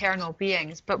are eternal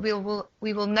beings, but we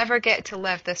will never get to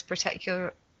live this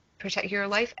particular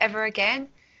life ever again.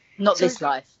 Not this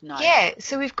life, no. Yeah,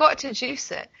 so we've got to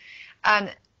juice it.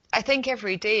 And I think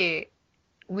every day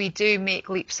we do make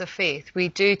leaps of faith. We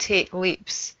do take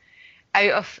leaps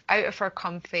out of our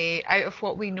comfy, out of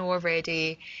what we know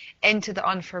already, into the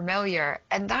unfamiliar.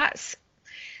 And that's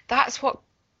what,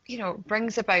 you know,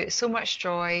 brings about so much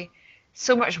joy,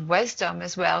 so much wisdom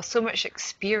as well, so much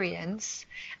experience,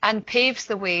 and paves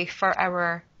the way for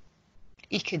our,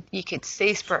 you could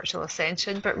say, spiritual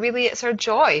ascension, but really it's our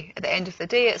joy at the end of the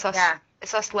day. It's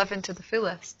us living to the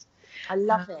fullest. I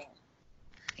love it.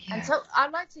 Yeah. And so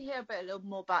I'd like to hear a little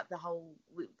more about the whole,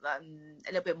 a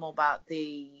little bit more about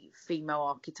the female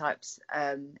archetypes.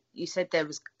 You said there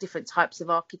was different types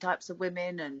of archetypes of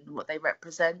women and what they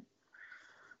represent.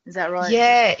 Is that right?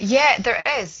 Yeah, there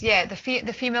is. Yeah, the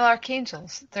female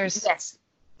archangels. There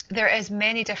is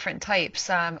many different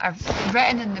types. I've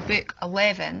written in the book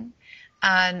 11,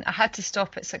 and I had to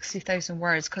stop at 60,000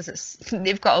 words because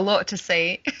they've got a lot to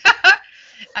say.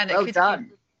 And well done.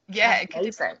 It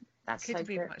could That's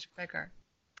be much bigger.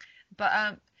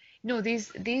 But no,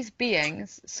 these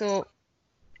beings, so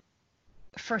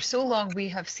for so long we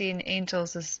have seen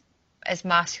angels as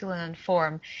masculine in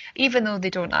form, even though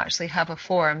they don't actually have a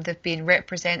form. They've been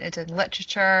represented in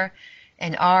literature,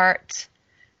 in art,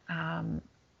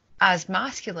 as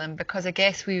masculine, because I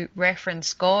guess we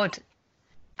reference God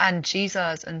and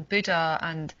Jesus and Buddha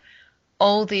and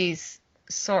all these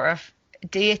sort of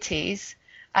deities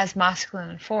as masculine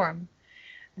in form.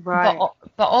 Right.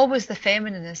 but always the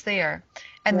feminine is there.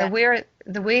 And Yeah.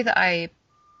 the way that I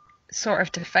sort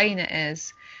of define it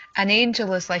is, an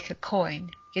angel is like a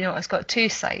coin. You know, it's got two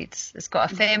sides. It's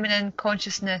got a feminine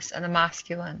consciousness and a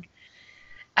masculine.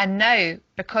 And now,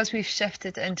 because we've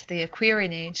shifted into the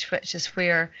Aquarian age, which is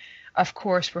where, of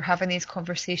course, we're having these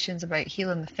conversations about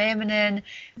healing the feminine,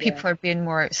 people are being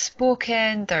more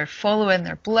outspoken, they're following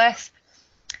their bliss.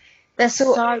 There's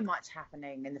so much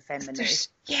happening in the feminine. There's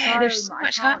so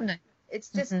much happening. It's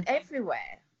just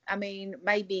everywhere. I mean,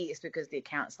 maybe it's because the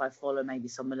accounts I follow may be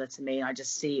similar to me and I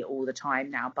just see it all the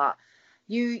time now. But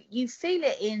you feel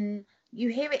it you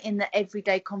hear it in the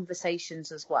everyday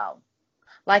conversations as well.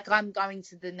 Like I'm going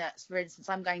to the nurse, for instance,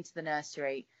 I'm going to the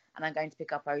nursery and I'm going to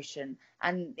pick up Ocean.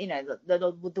 And, you know,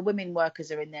 the women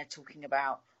workers are in there talking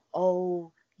about,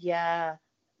 oh, yeah,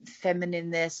 feminine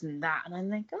this and that. And I'm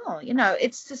like, oh, you know,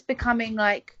 it's just becoming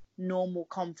like normal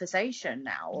conversation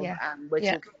now. Yeah. And we're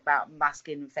talking about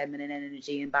masculine and feminine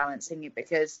energy and balancing it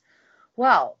because,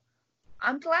 well,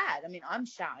 I'm glad. I mean, I'm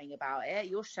shouting about it.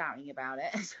 You're shouting about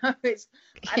it. So that's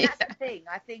the thing.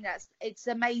 I think it's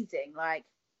amazing. Like,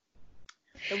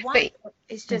 the one,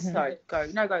 it's just go.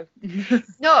 No,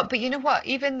 but you know what?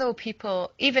 Even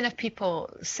if people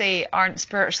say aren't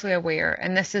spiritually aware,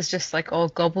 and this is just like all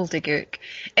gobbledygook,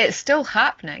 it's still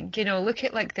happening. You know, look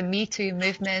at like the Me Too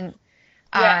movement,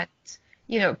 and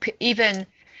you know, even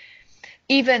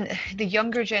the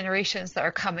younger generations that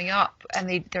are coming up,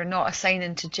 and they're not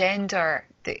assigning to gender.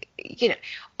 You know,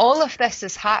 all of this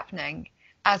is happening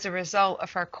as a result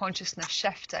of our consciousness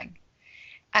shifting,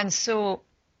 and so.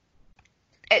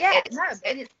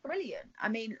 It's brilliant. I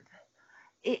mean,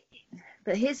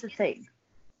 but here's the thing.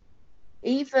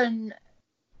 Even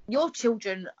your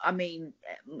children, I mean,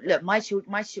 look,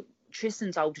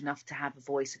 Tristan's old enough to have a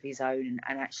voice of his own,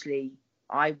 and actually,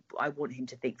 I want him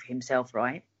to think for himself,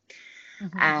 right?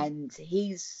 And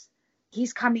he's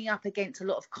coming up against a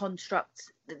lot of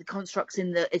constructs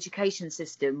in the education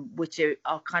system, which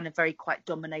are kind of quite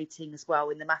dominating as well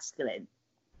in the masculine.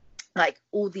 Like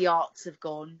all the arts have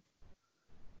gone.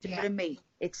 Do you know what I mean?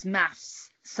 It's maths,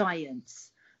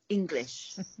 science,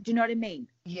 English. Do you know what I mean?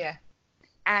 Yeah.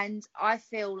 And I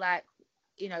feel like,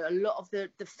 you know, a lot of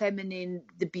the feminine,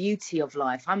 the beauty of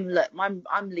life. I'm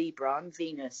Libra. I'm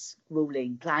Venus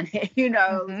ruling planet. You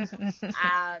know.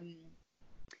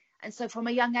 And so from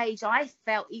a young age, I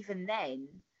felt even then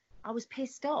I was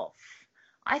pissed off.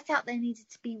 I felt there needed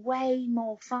to be way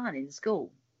more fun in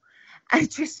school, and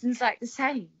Tristan's like the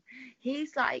same.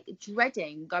 He's like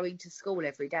dreading going to school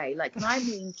every day. Like, when I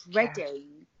mean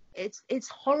dreading, it's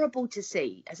horrible to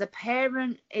see. As a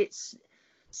parent, it's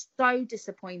so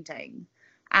disappointing.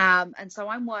 And so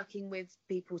I'm working with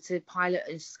people to pilot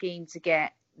a scheme to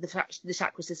get the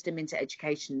chakra system into the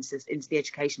educational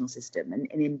system and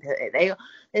input it.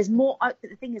 There's more.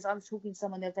 The thing is, I was talking to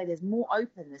someone the other day. There's more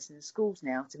openness in the schools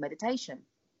now to meditation.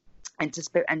 And to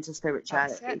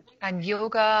spirituality and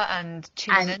yoga and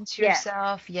tuning into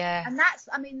yourself, and that's,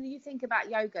 I mean, you think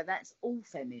about yoga, that's all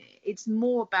feminine. It's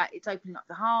more about, it's opening up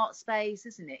the heart space,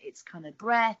 isn't it? It's kind of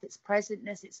breath, it's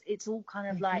presentness, it's all kind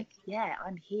of like, I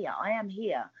am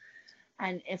here,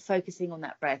 and focusing on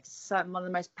that breath is one of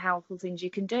the most powerful things you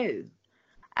can do.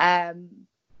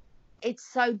 It's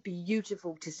so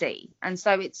beautiful to see, and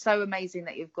so it's so amazing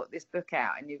that you've got this book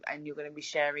out and you're going to be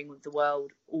sharing with the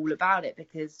world all about it,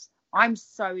 because I'm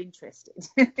so interested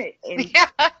in...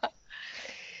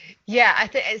 Yeah, I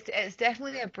think it's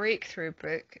definitely a breakthrough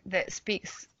book that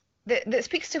speaks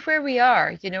to where we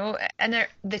are, you know, and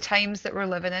the times that we're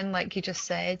living in, like you just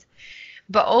said,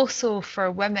 but also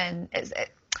for women,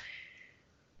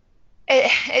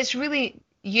 it's really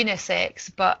unisex,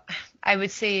 but I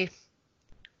would say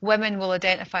women will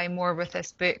identify more with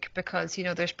this book because, you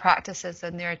know, there's practices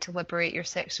in there to liberate your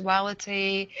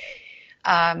sexuality,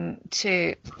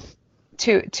 to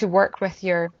work with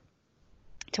your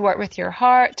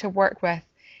heart, to work with,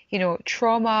 you know,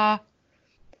 trauma.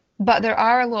 But there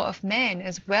are a lot of men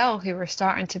as well who are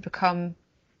starting to become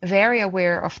very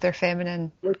aware of their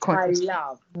feminine consciousness.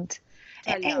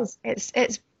 I love.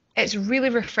 It's really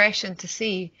refreshing to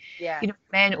see, you know,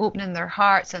 men opening their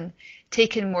hearts and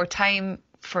taking more time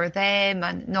for them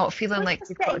and not feeling like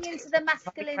they've got into the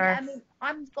masculine. I mean,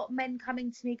 I've got men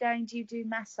coming to me going, do you do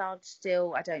massage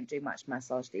still? I don't do much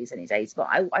massage these days, but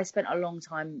I spent a long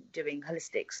time doing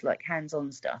holistics, like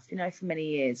hands-on stuff, you know, for many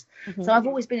years. So I've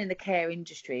always been in the care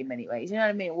industry in many ways, you know what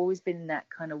I mean? I've always been that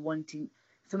kind of wanting,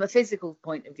 from a physical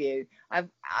point of view, I've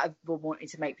wanted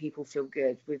to make people feel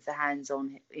good with the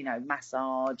hands-on, you know,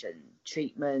 massage and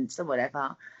treatments or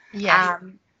whatever.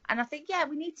 And I think, yeah,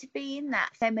 we need to be in that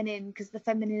feminine, because the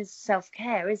feminine is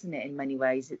self-care, isn't it? In many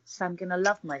ways, it's I'm going to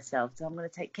love myself, so I'm going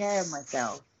to take care of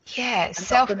myself. Yeah,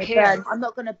 self-care. I'm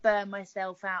not going to burn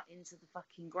myself out into the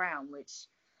fucking ground, which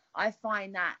I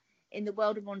find that in the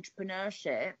world of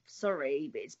entrepreneurship,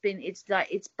 sorry, but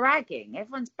it's bragging.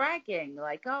 Everyone's bragging,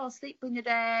 like, oh, sleep when you're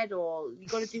dead, or you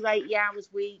got to do 80 hours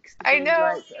weeks. I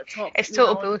know. It's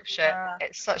total bullshit.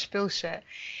 It's such bullshit.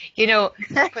 You know,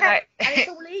 when and it's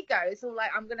all ego. It's all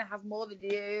like, I'm going to have more than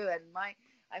you, and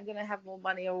I'm going to have more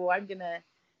money, or I'm going to.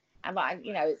 And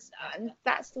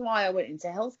that's why I went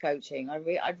into health coaching.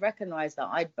 I'd recognized that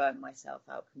I'd burnt myself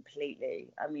out completely.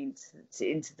 I mean,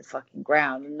 into the fucking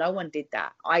ground, and no one did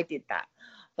that. I did that,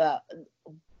 but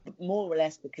more or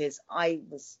less because I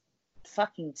was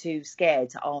fucking too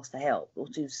scared to ask for help or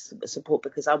to support,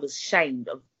 because I was ashamed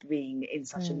of being in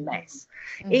such a mess.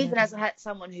 Even as I had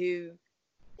someone who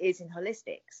is in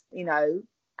holistics, you know,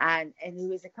 and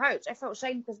who is a coach, I felt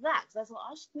ashamed because of that, because I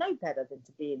thought I should know better than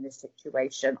to be in this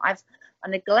situation. I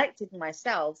neglected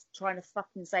myself trying to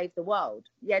fucking save the world.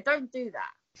 Yeah, don't do that.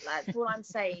 Like, that's what I'm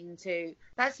saying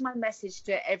that's my message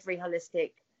to every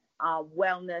holistic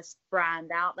wellness brand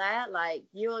out there. Like,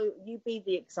 you be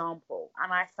the example.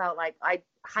 And I felt like I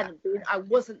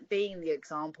wasn't being the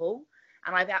example,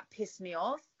 and that pissed me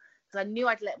off. I knew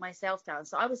I'd let myself down.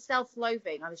 So I was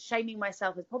self-loathing. I was shaming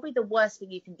myself. It's probably the worst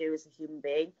thing you can do as a human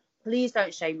being. Please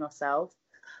don't shame yourself.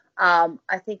 I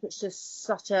think it's just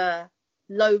such a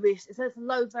low risk. It's a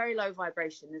very low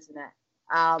vibration, isn't it?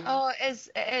 It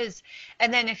is.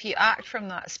 And then if you act from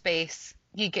that space,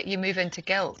 you move into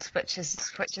guilt, which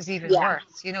is even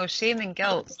worse. You know, shame and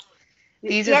guilt.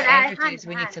 These are the energies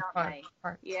we need to part.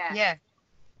 Yeah.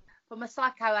 From a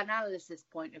psychoanalysis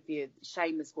point of view,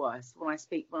 shame is worse. When I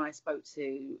spoke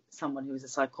to someone who was a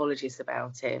psychologist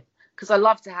about it, because I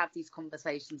love to have these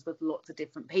conversations with lots of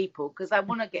different people, because I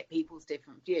want to get people's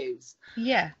different views.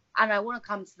 Yeah. And I want to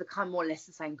come to the more or less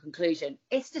the same conclusion.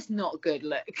 It's just not a good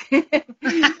look.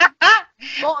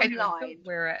 Bottom line.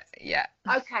 Yeah.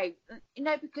 Okay. You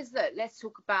know, because look, let's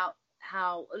talk about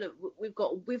how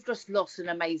we've just lost an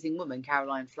amazing woman,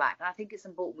 Caroline Flack, and I think it's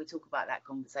important we talk about that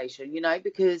conversation, you know,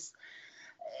 because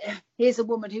here's a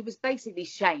woman who was basically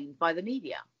shamed by the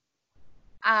media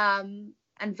and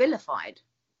vilified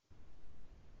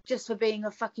just for being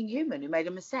a fucking human who made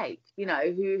a mistake, you know,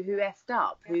 who effed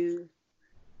up,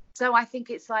 so I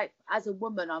think it's like, as a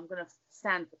woman, I'm going to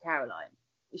stand for Caroline.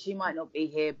 She might not be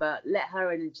here, but let her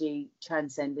energy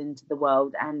transcend into the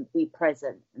world and be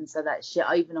present. And so that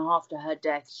even after her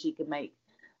death, she can make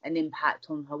an impact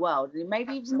on her world, and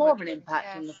maybe even more of an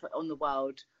impact on the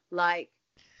world. Like,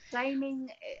 shaming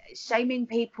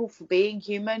people for being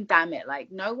human, damn it.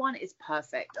 Like, no one is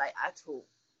perfect, like, at all.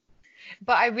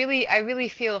 But I really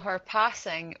feel her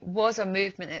passing was a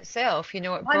movement itself. You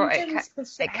know, it brought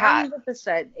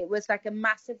 100%. It was like a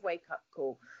massive wake up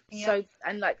call. Yeah. So,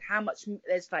 and like how much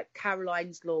there's like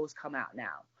Caroline's laws come out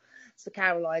now. So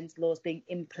Caroline's laws being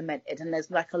implemented, and there's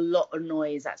like a lot of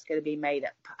noise that's going to be made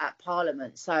at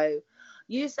Parliament. So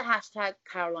use the hashtag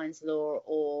Caroline's law,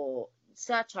 or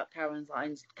search up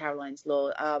Caroline's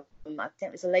law. I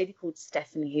think there's a lady called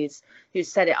Stephanie who's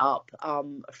set it up, a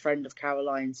friend of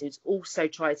Caroline's, who's also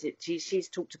tried to, she's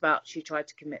talked about, she tried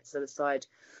to commit suicide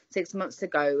 6 months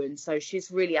ago, and so she's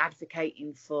really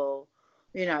advocating for,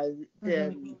 you know,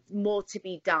 the more to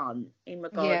be done in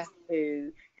regards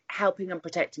to helping and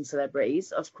protecting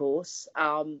celebrities, of course,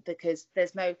 because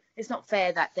it's not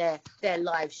fair that their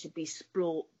lives should be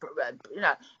sprawled, you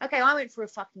know. Okay, I went through a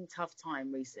fucking tough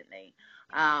time recently.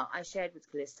 I shared with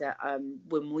Calista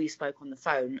when we spoke on the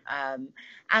phone, and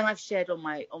I've shared on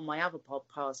my other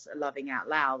podcast, Loving Out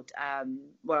Loud,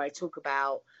 where I talk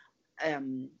about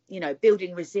you know,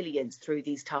 building resilience through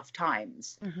these tough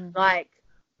times. Like,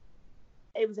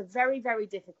 it was a very, very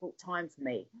difficult time for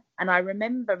me. And I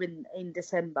remember in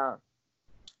December,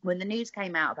 when the news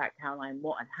came out about Caroline,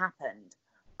 what had happened,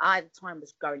 I at the time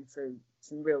was going through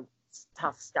some real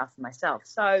tough stuff myself.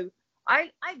 So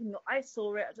I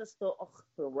saw it, I just thought,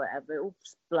 oh, whatever, it'll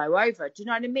just blow over. Do you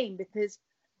know what I mean? Because,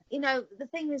 you know, the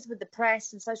thing is with the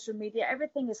press and social media,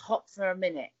 everything is hot for a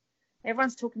minute.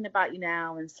 Everyone's talking about you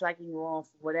now and slagging you off,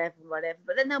 whatever.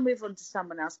 But then they'll move on to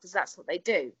someone else, because that's what they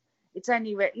do. It's only,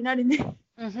 you know what I mean?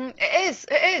 It is.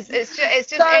 It's just.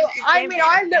 So I mean,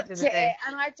 I looked at it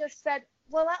and I just said,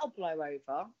 well, that'll blow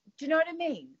over. Do you know what I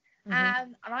mean?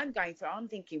 And I'm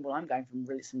thinking, well, I'm going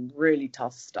through some really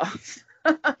tough stuff.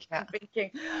 I'm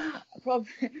thinking,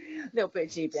 probably a little bit of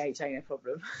GBH ain't a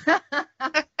problem.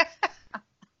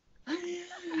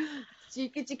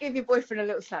 Could you give your boyfriend a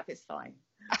little slap? It's fine.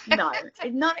 No,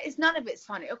 it's none of it's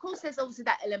funny. Of course, there's obviously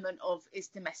that element of it's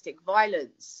domestic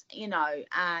violence,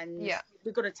 and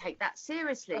we've got to take that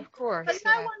seriously. Of course,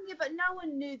 but no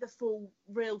one knew the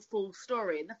full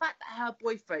story, and the fact that her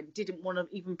boyfriend didn't want to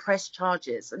even press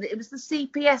charges, and it was the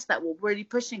CPS that were really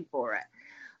pushing for it.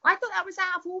 I thought that was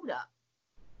out of order.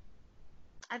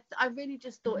 I really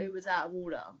just thought it was out of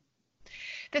order.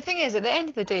 The thing is, at the end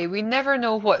of the day, we never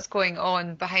know what's going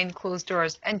on behind closed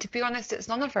doors. And to be honest, it's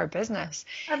none of our business.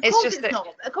 It's just that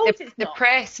the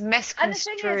press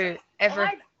misconstrue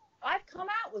everything. I've come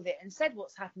out with it and said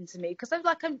what's happened to me because I'm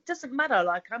like, it doesn't matter.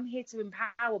 Like, I'm here to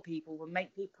empower people and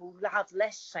make people have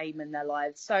less shame in their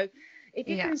lives. So if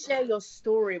you can share your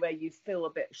story where you feel a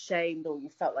bit ashamed or you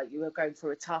felt like you were going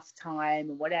through a tough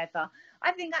time or whatever,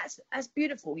 I think that's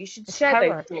beautiful. You should share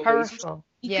those stories. Powerful.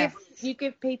 You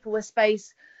give people a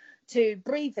space to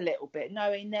breathe a little bit,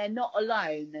 knowing they're not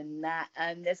alone,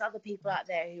 and there's other people out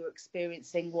there who are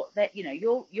experiencing what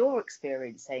you're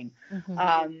experiencing.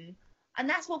 And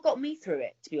that's what got me through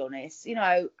it, to be honest.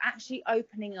 Actually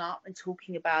opening up and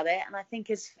talking about it. And I think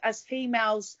as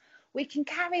females, we can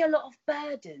carry a lot of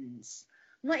burdens,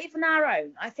 not even our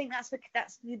own. I think that's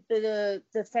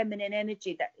the feminine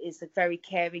energy that is a very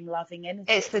caring, loving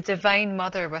energy. It's the divine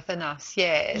mother within us.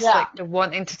 It's like the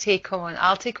wanting to take on.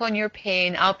 I'll take on your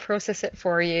pain. I'll process it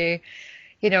for you.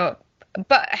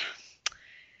 But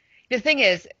the thing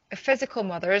is, physical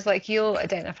mothers, like, you'll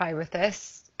identify with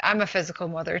this. I'm a physical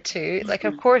mother too. Like,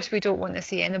 of course, we don't want to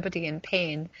see anybody in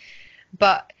pain.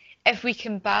 But if we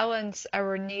can balance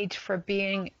our need for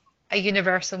being a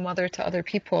universal mother to other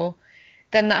people,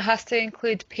 then that has to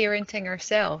include parenting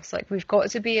ourselves. Like, we've got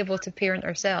to be able to parent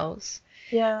ourselves.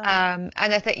 And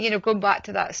I think, going back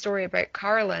to that story about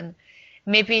Carolyn,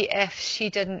 maybe if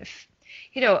she didn't,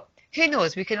 who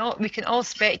knows? We can all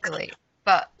speculate.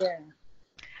 But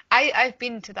I've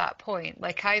been to that point.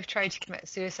 Like, I've tried to commit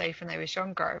suicide when I was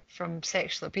younger from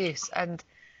sexual abuse, and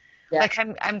like,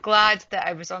 I'm glad that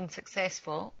I was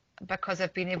unsuccessful because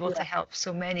I've been able to help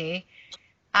so many.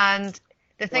 And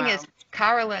the thing is,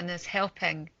 Carolyn is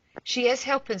helping. She is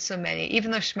helping so many,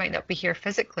 even though she might not be here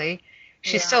physically.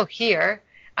 She's still here,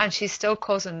 and she's still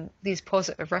causing these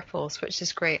positive ripples, which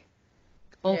is great.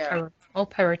 All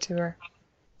power to her.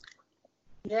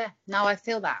 Yeah, no, I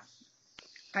feel that.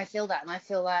 And I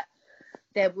feel that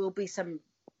there will be some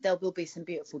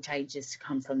beautiful changes to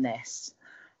come from this.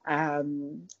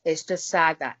 It's just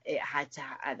sad that it had to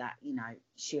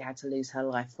she had to lose her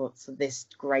life for this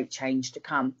great change to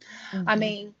come. I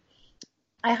mean,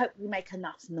 I hope we make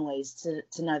enough noise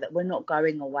to know that we're not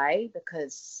going away,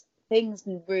 because things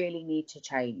really need to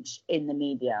change in the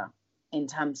media in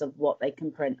terms of what they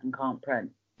can print and can't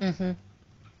print.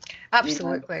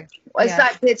 Absolutely. It's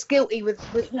like it's guilty with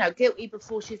guilty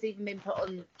before she's even been put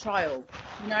on trial.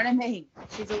 You know what I mean?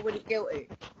 She's already guilty.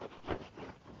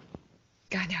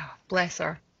 I know. Bless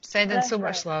her. Sending so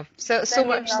much love. So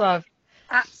much love.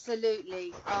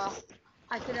 Absolutely.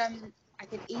 I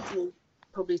could easily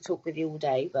probably talk with you all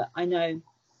day, but I know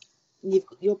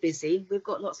you're busy. We've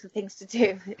got lots of things to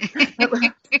do.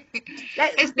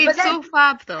 It's been so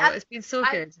fab, though. It's been so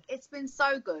good. It's been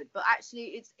so good, but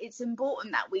actually, it's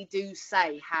important that we do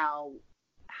say how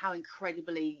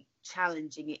incredibly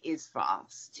challenging it is for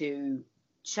us to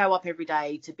show up every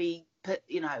day, to be put,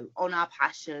 on our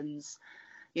passions,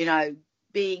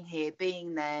 being here,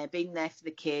 being there for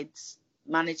the kids,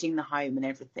 managing the home and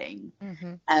everything.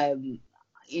 And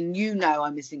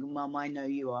I'm a single mum. I know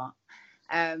you are.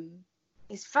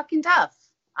 It's fucking tough.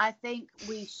 I think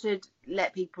we should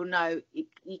let people know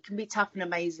you can be tough and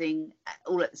amazing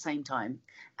all at the same time,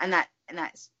 and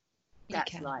that's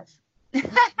life.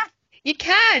 You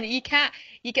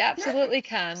absolutely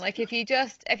can. Like, if you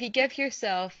give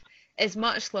yourself as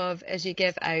much love as you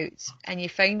give out, and you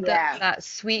find that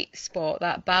sweet spot,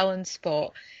 that balanced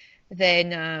spot,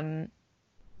 then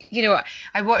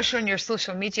I watched you on your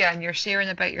social media and you're sharing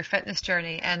about your fitness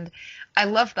journey, and I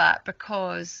love that,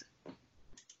 because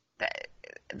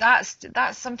that's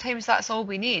sometimes that's all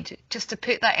we need, just to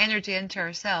put that energy into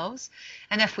ourselves.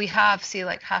 And if we have, say,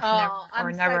 like half an hour or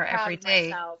an hour every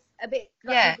day, a bit,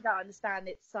 like, people don't understand.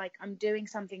 It's like I'm doing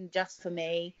something just for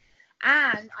me,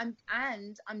 and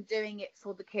I'm doing it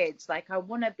for the kids. Like, I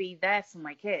want to be there for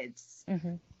my kids.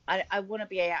 I want to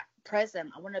be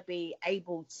present. I want to be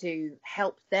able to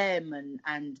help them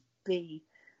and be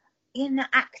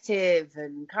active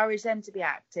and encourage them to be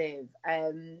active.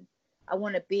 I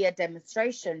want to be a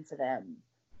demonstration for them.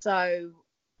 So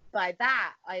by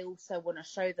that, I also want to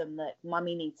show them that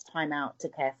mummy needs time out to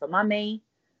care for mummy,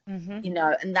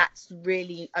 and that's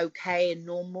really okay and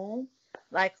normal.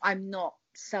 Like, I'm not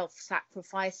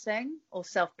self-sacrificing or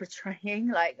self-betraying,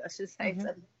 like I should say,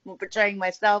 portraying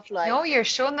myself like. No, you're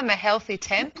showing them a healthy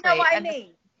template. You know what I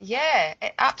mean? Yeah,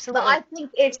 absolutely. But I think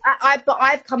it's but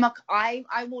I've come up. I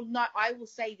will not. I will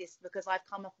say this because I've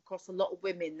come up across a lot of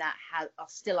women that are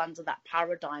still under that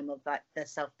paradigm of that their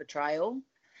self-betrayal,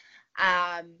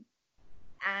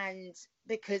 and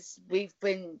because we've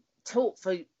been taught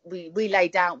we lay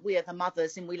down, we are the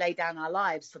mothers and we lay down our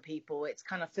lives for people. It's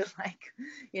kind of feel like,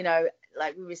 you know,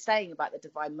 like we were saying about the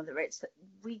Divine Mother, it's that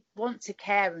we want to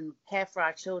care for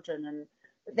our children, and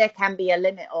there can be a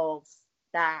limit of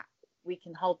that. We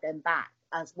can hold them back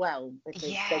as well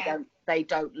because they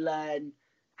don't learn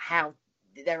how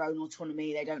their own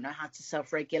autonomy. They don't know how to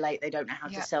self-regulate. They don't know how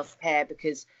to self-care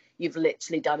because you've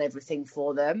literally done everything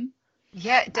for them.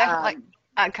 Yeah, definitely.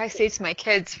 Like I say to my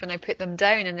kids when I put them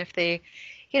down, and if they,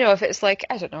 you know, if it's like,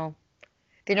 I don't know,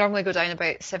 they normally go down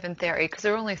about 7:30 because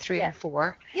they're only 3 and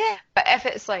 4. Yeah. But if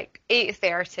it's like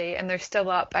 8:30 and they're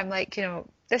still up, I'm like, you know,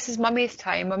 this is mummy's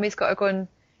time. Mummy's got to go and,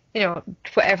 you know,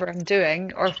 whatever I'm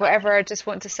doing or whatever, I just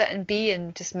want to sit and be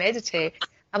and just meditate.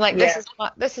 I'm like,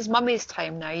 this is mummy's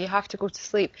time now. You have to go to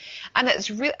sleep. And it's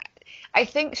really, I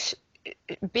think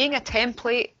being a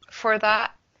template for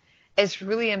that is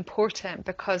really important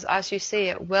because, as you say,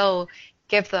 it will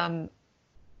give them,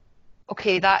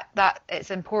 okay, that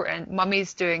it's important.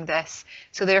 Mummy's doing this,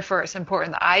 so therefore it's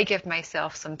important that I give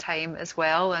myself some time as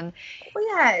well. And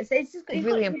it's just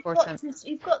really important.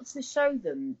 You've got to show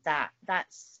them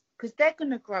that's because they're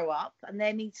going to grow up and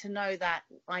they need to know that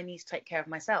I need to take care of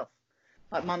myself.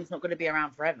 Like, mum's not going to be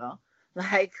around forever.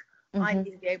 Like, I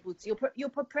need to be able to.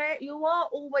 You are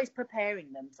always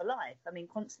preparing them for life. I mean,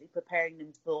 constantly preparing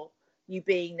them for you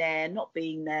being there, not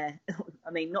being there.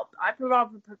 I mean, I'd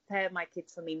rather prepare my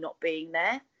kids for me not being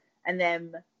there, and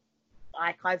then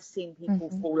like I've seen people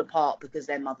fall apart because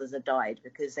their mothers have died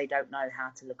because they don't know how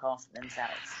to look after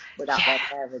themselves without their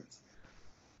parents.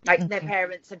 Like their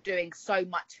parents are doing so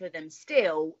much for them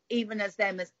still, even as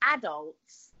them as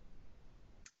adults.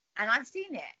 And I've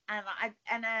seen it,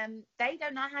 and they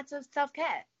don't know how to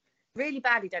self-care. Really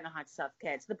badly don't know how to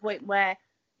self-care, to the point where,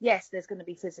 yes, there's going to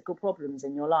be physical problems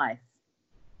in your life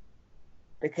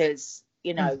because,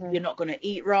 you know, you're not going to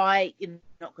eat right, you're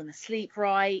not going to sleep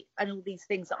right, and all these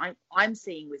things that I'm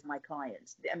seeing with my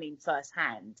clients. I mean,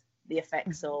 firsthand, the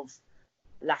effects of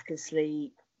lack of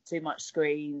sleep, too much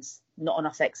screens, not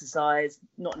enough exercise,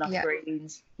 not enough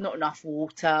greens, not enough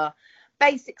water,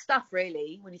 basic stuff,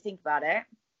 really, when you think about it.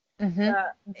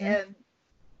 But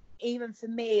even for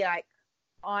me, like,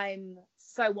 I'm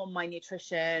so on my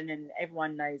nutrition, and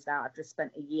everyone knows that I've just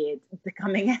spent a year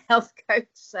becoming a health coach.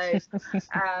 So,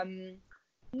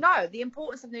 no, the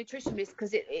importance of nutrition is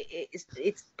because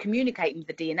it's communicating with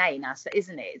the DNA now, so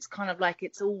isn't it? It's kind of like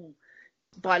it's all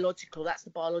biological. That's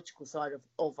the biological side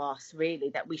of us,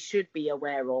 really, that we should be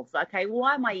aware of. Okay, well,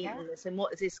 why am I eating this, and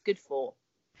what is this good for?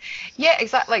 Yeah,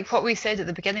 exactly. Like what we said at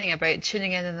the beginning about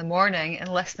tuning in the morning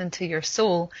and listening to your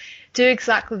soul. Do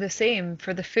exactly the same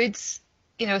for the foods.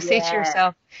 You know, say to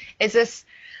yourself, is this,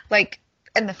 like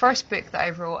in the first book that I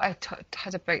wrote, I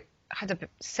had a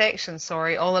section,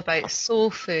 all about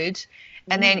soul food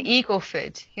and then ego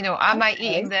food. You know, am I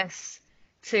eating this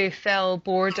to fill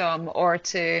boredom or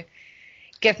to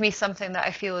give me something that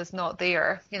I feel is not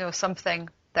there? You know, something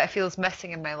that I feel is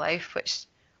missing in my life, which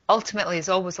ultimately is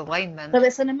always alignment. But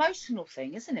it's an emotional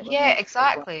thing, isn't it? Yeah,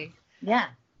 exactly. Yeah.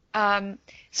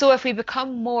 So if we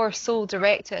become more soul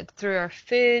directed through our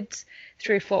food,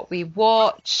 through what we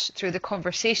watch, through the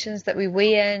conversations that we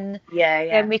weigh in,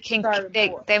 then we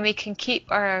can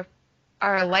keep our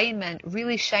alignment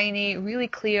really shiny, really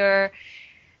clear,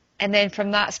 and then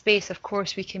from that space, of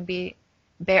course, we can be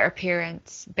better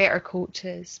parents, better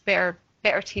coaches, better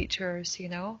teachers. You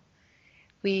know,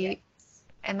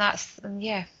 and that's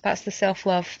the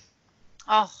self-love.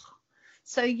 Oh,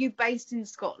 so you based in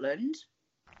Scotland?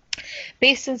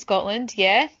 Based in Scotland,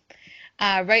 yeah.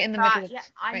 Right in the middle. Yeah,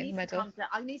 I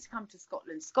need to come to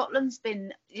Scotland. Scotland's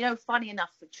been, you know, funny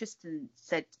enough, Tristan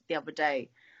said the other day,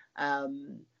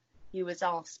 he was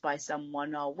asked by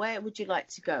someone, "Oh, where would you like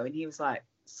to go?" And he was like,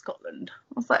 "Scotland."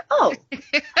 I was like, "Oh,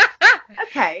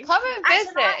 okay." Come and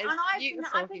visit.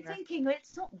 I've been thinking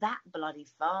it's not that bloody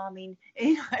far. I mean,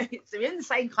 you know, it's in the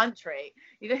same country.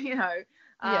 You don't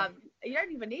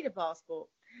even need a passport.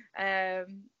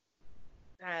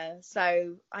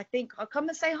 So I think I'll come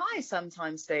and say hi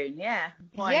sometime soon. Yeah.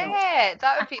 Why not?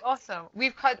 That would be awesome.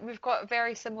 We've got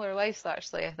very similar lives,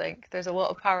 actually. I think there's a lot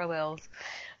of parallels.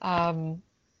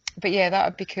 But yeah, that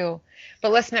would be cool.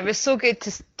 But listen, it was so good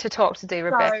to talk today,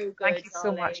 Rebecca. So good, Thank you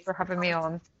so much for having me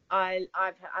on. I've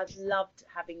loved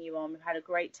having you on. We've had a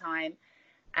great time.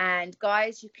 And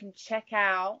guys, you can check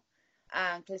out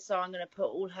Calista. I'm going to put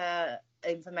all her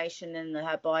information in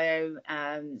her bio.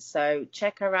 So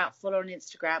check her out, follow on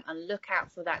Instagram, and look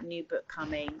out for that new book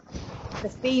coming, The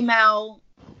Female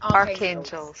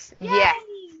Archangels. Yes.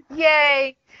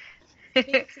 Yay.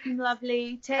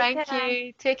 Lovely. Thank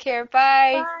you. Take care.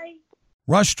 Bye. Bye.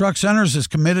 Rush Truck Centers is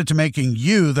committed to making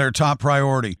you their top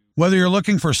priority. Whether you're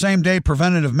looking for same-day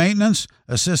preventative maintenance,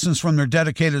 assistance from their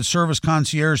dedicated service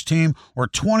concierge team, or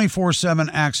 24/7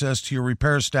 access to your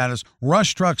repair status,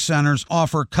 Rush Truck Centers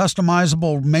offer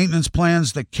customizable maintenance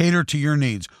plans that cater to your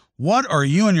needs. What are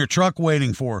you and your truck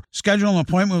waiting for? Schedule an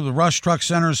appointment with the Rush Truck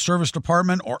Center's service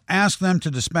department or ask them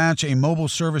to dispatch a mobile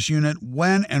service unit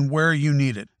when and where you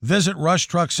need it. Visit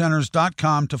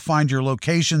rushtruckcenters.com to find your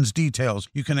location's details.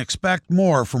 You can expect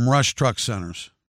more from Rush Truck Centers.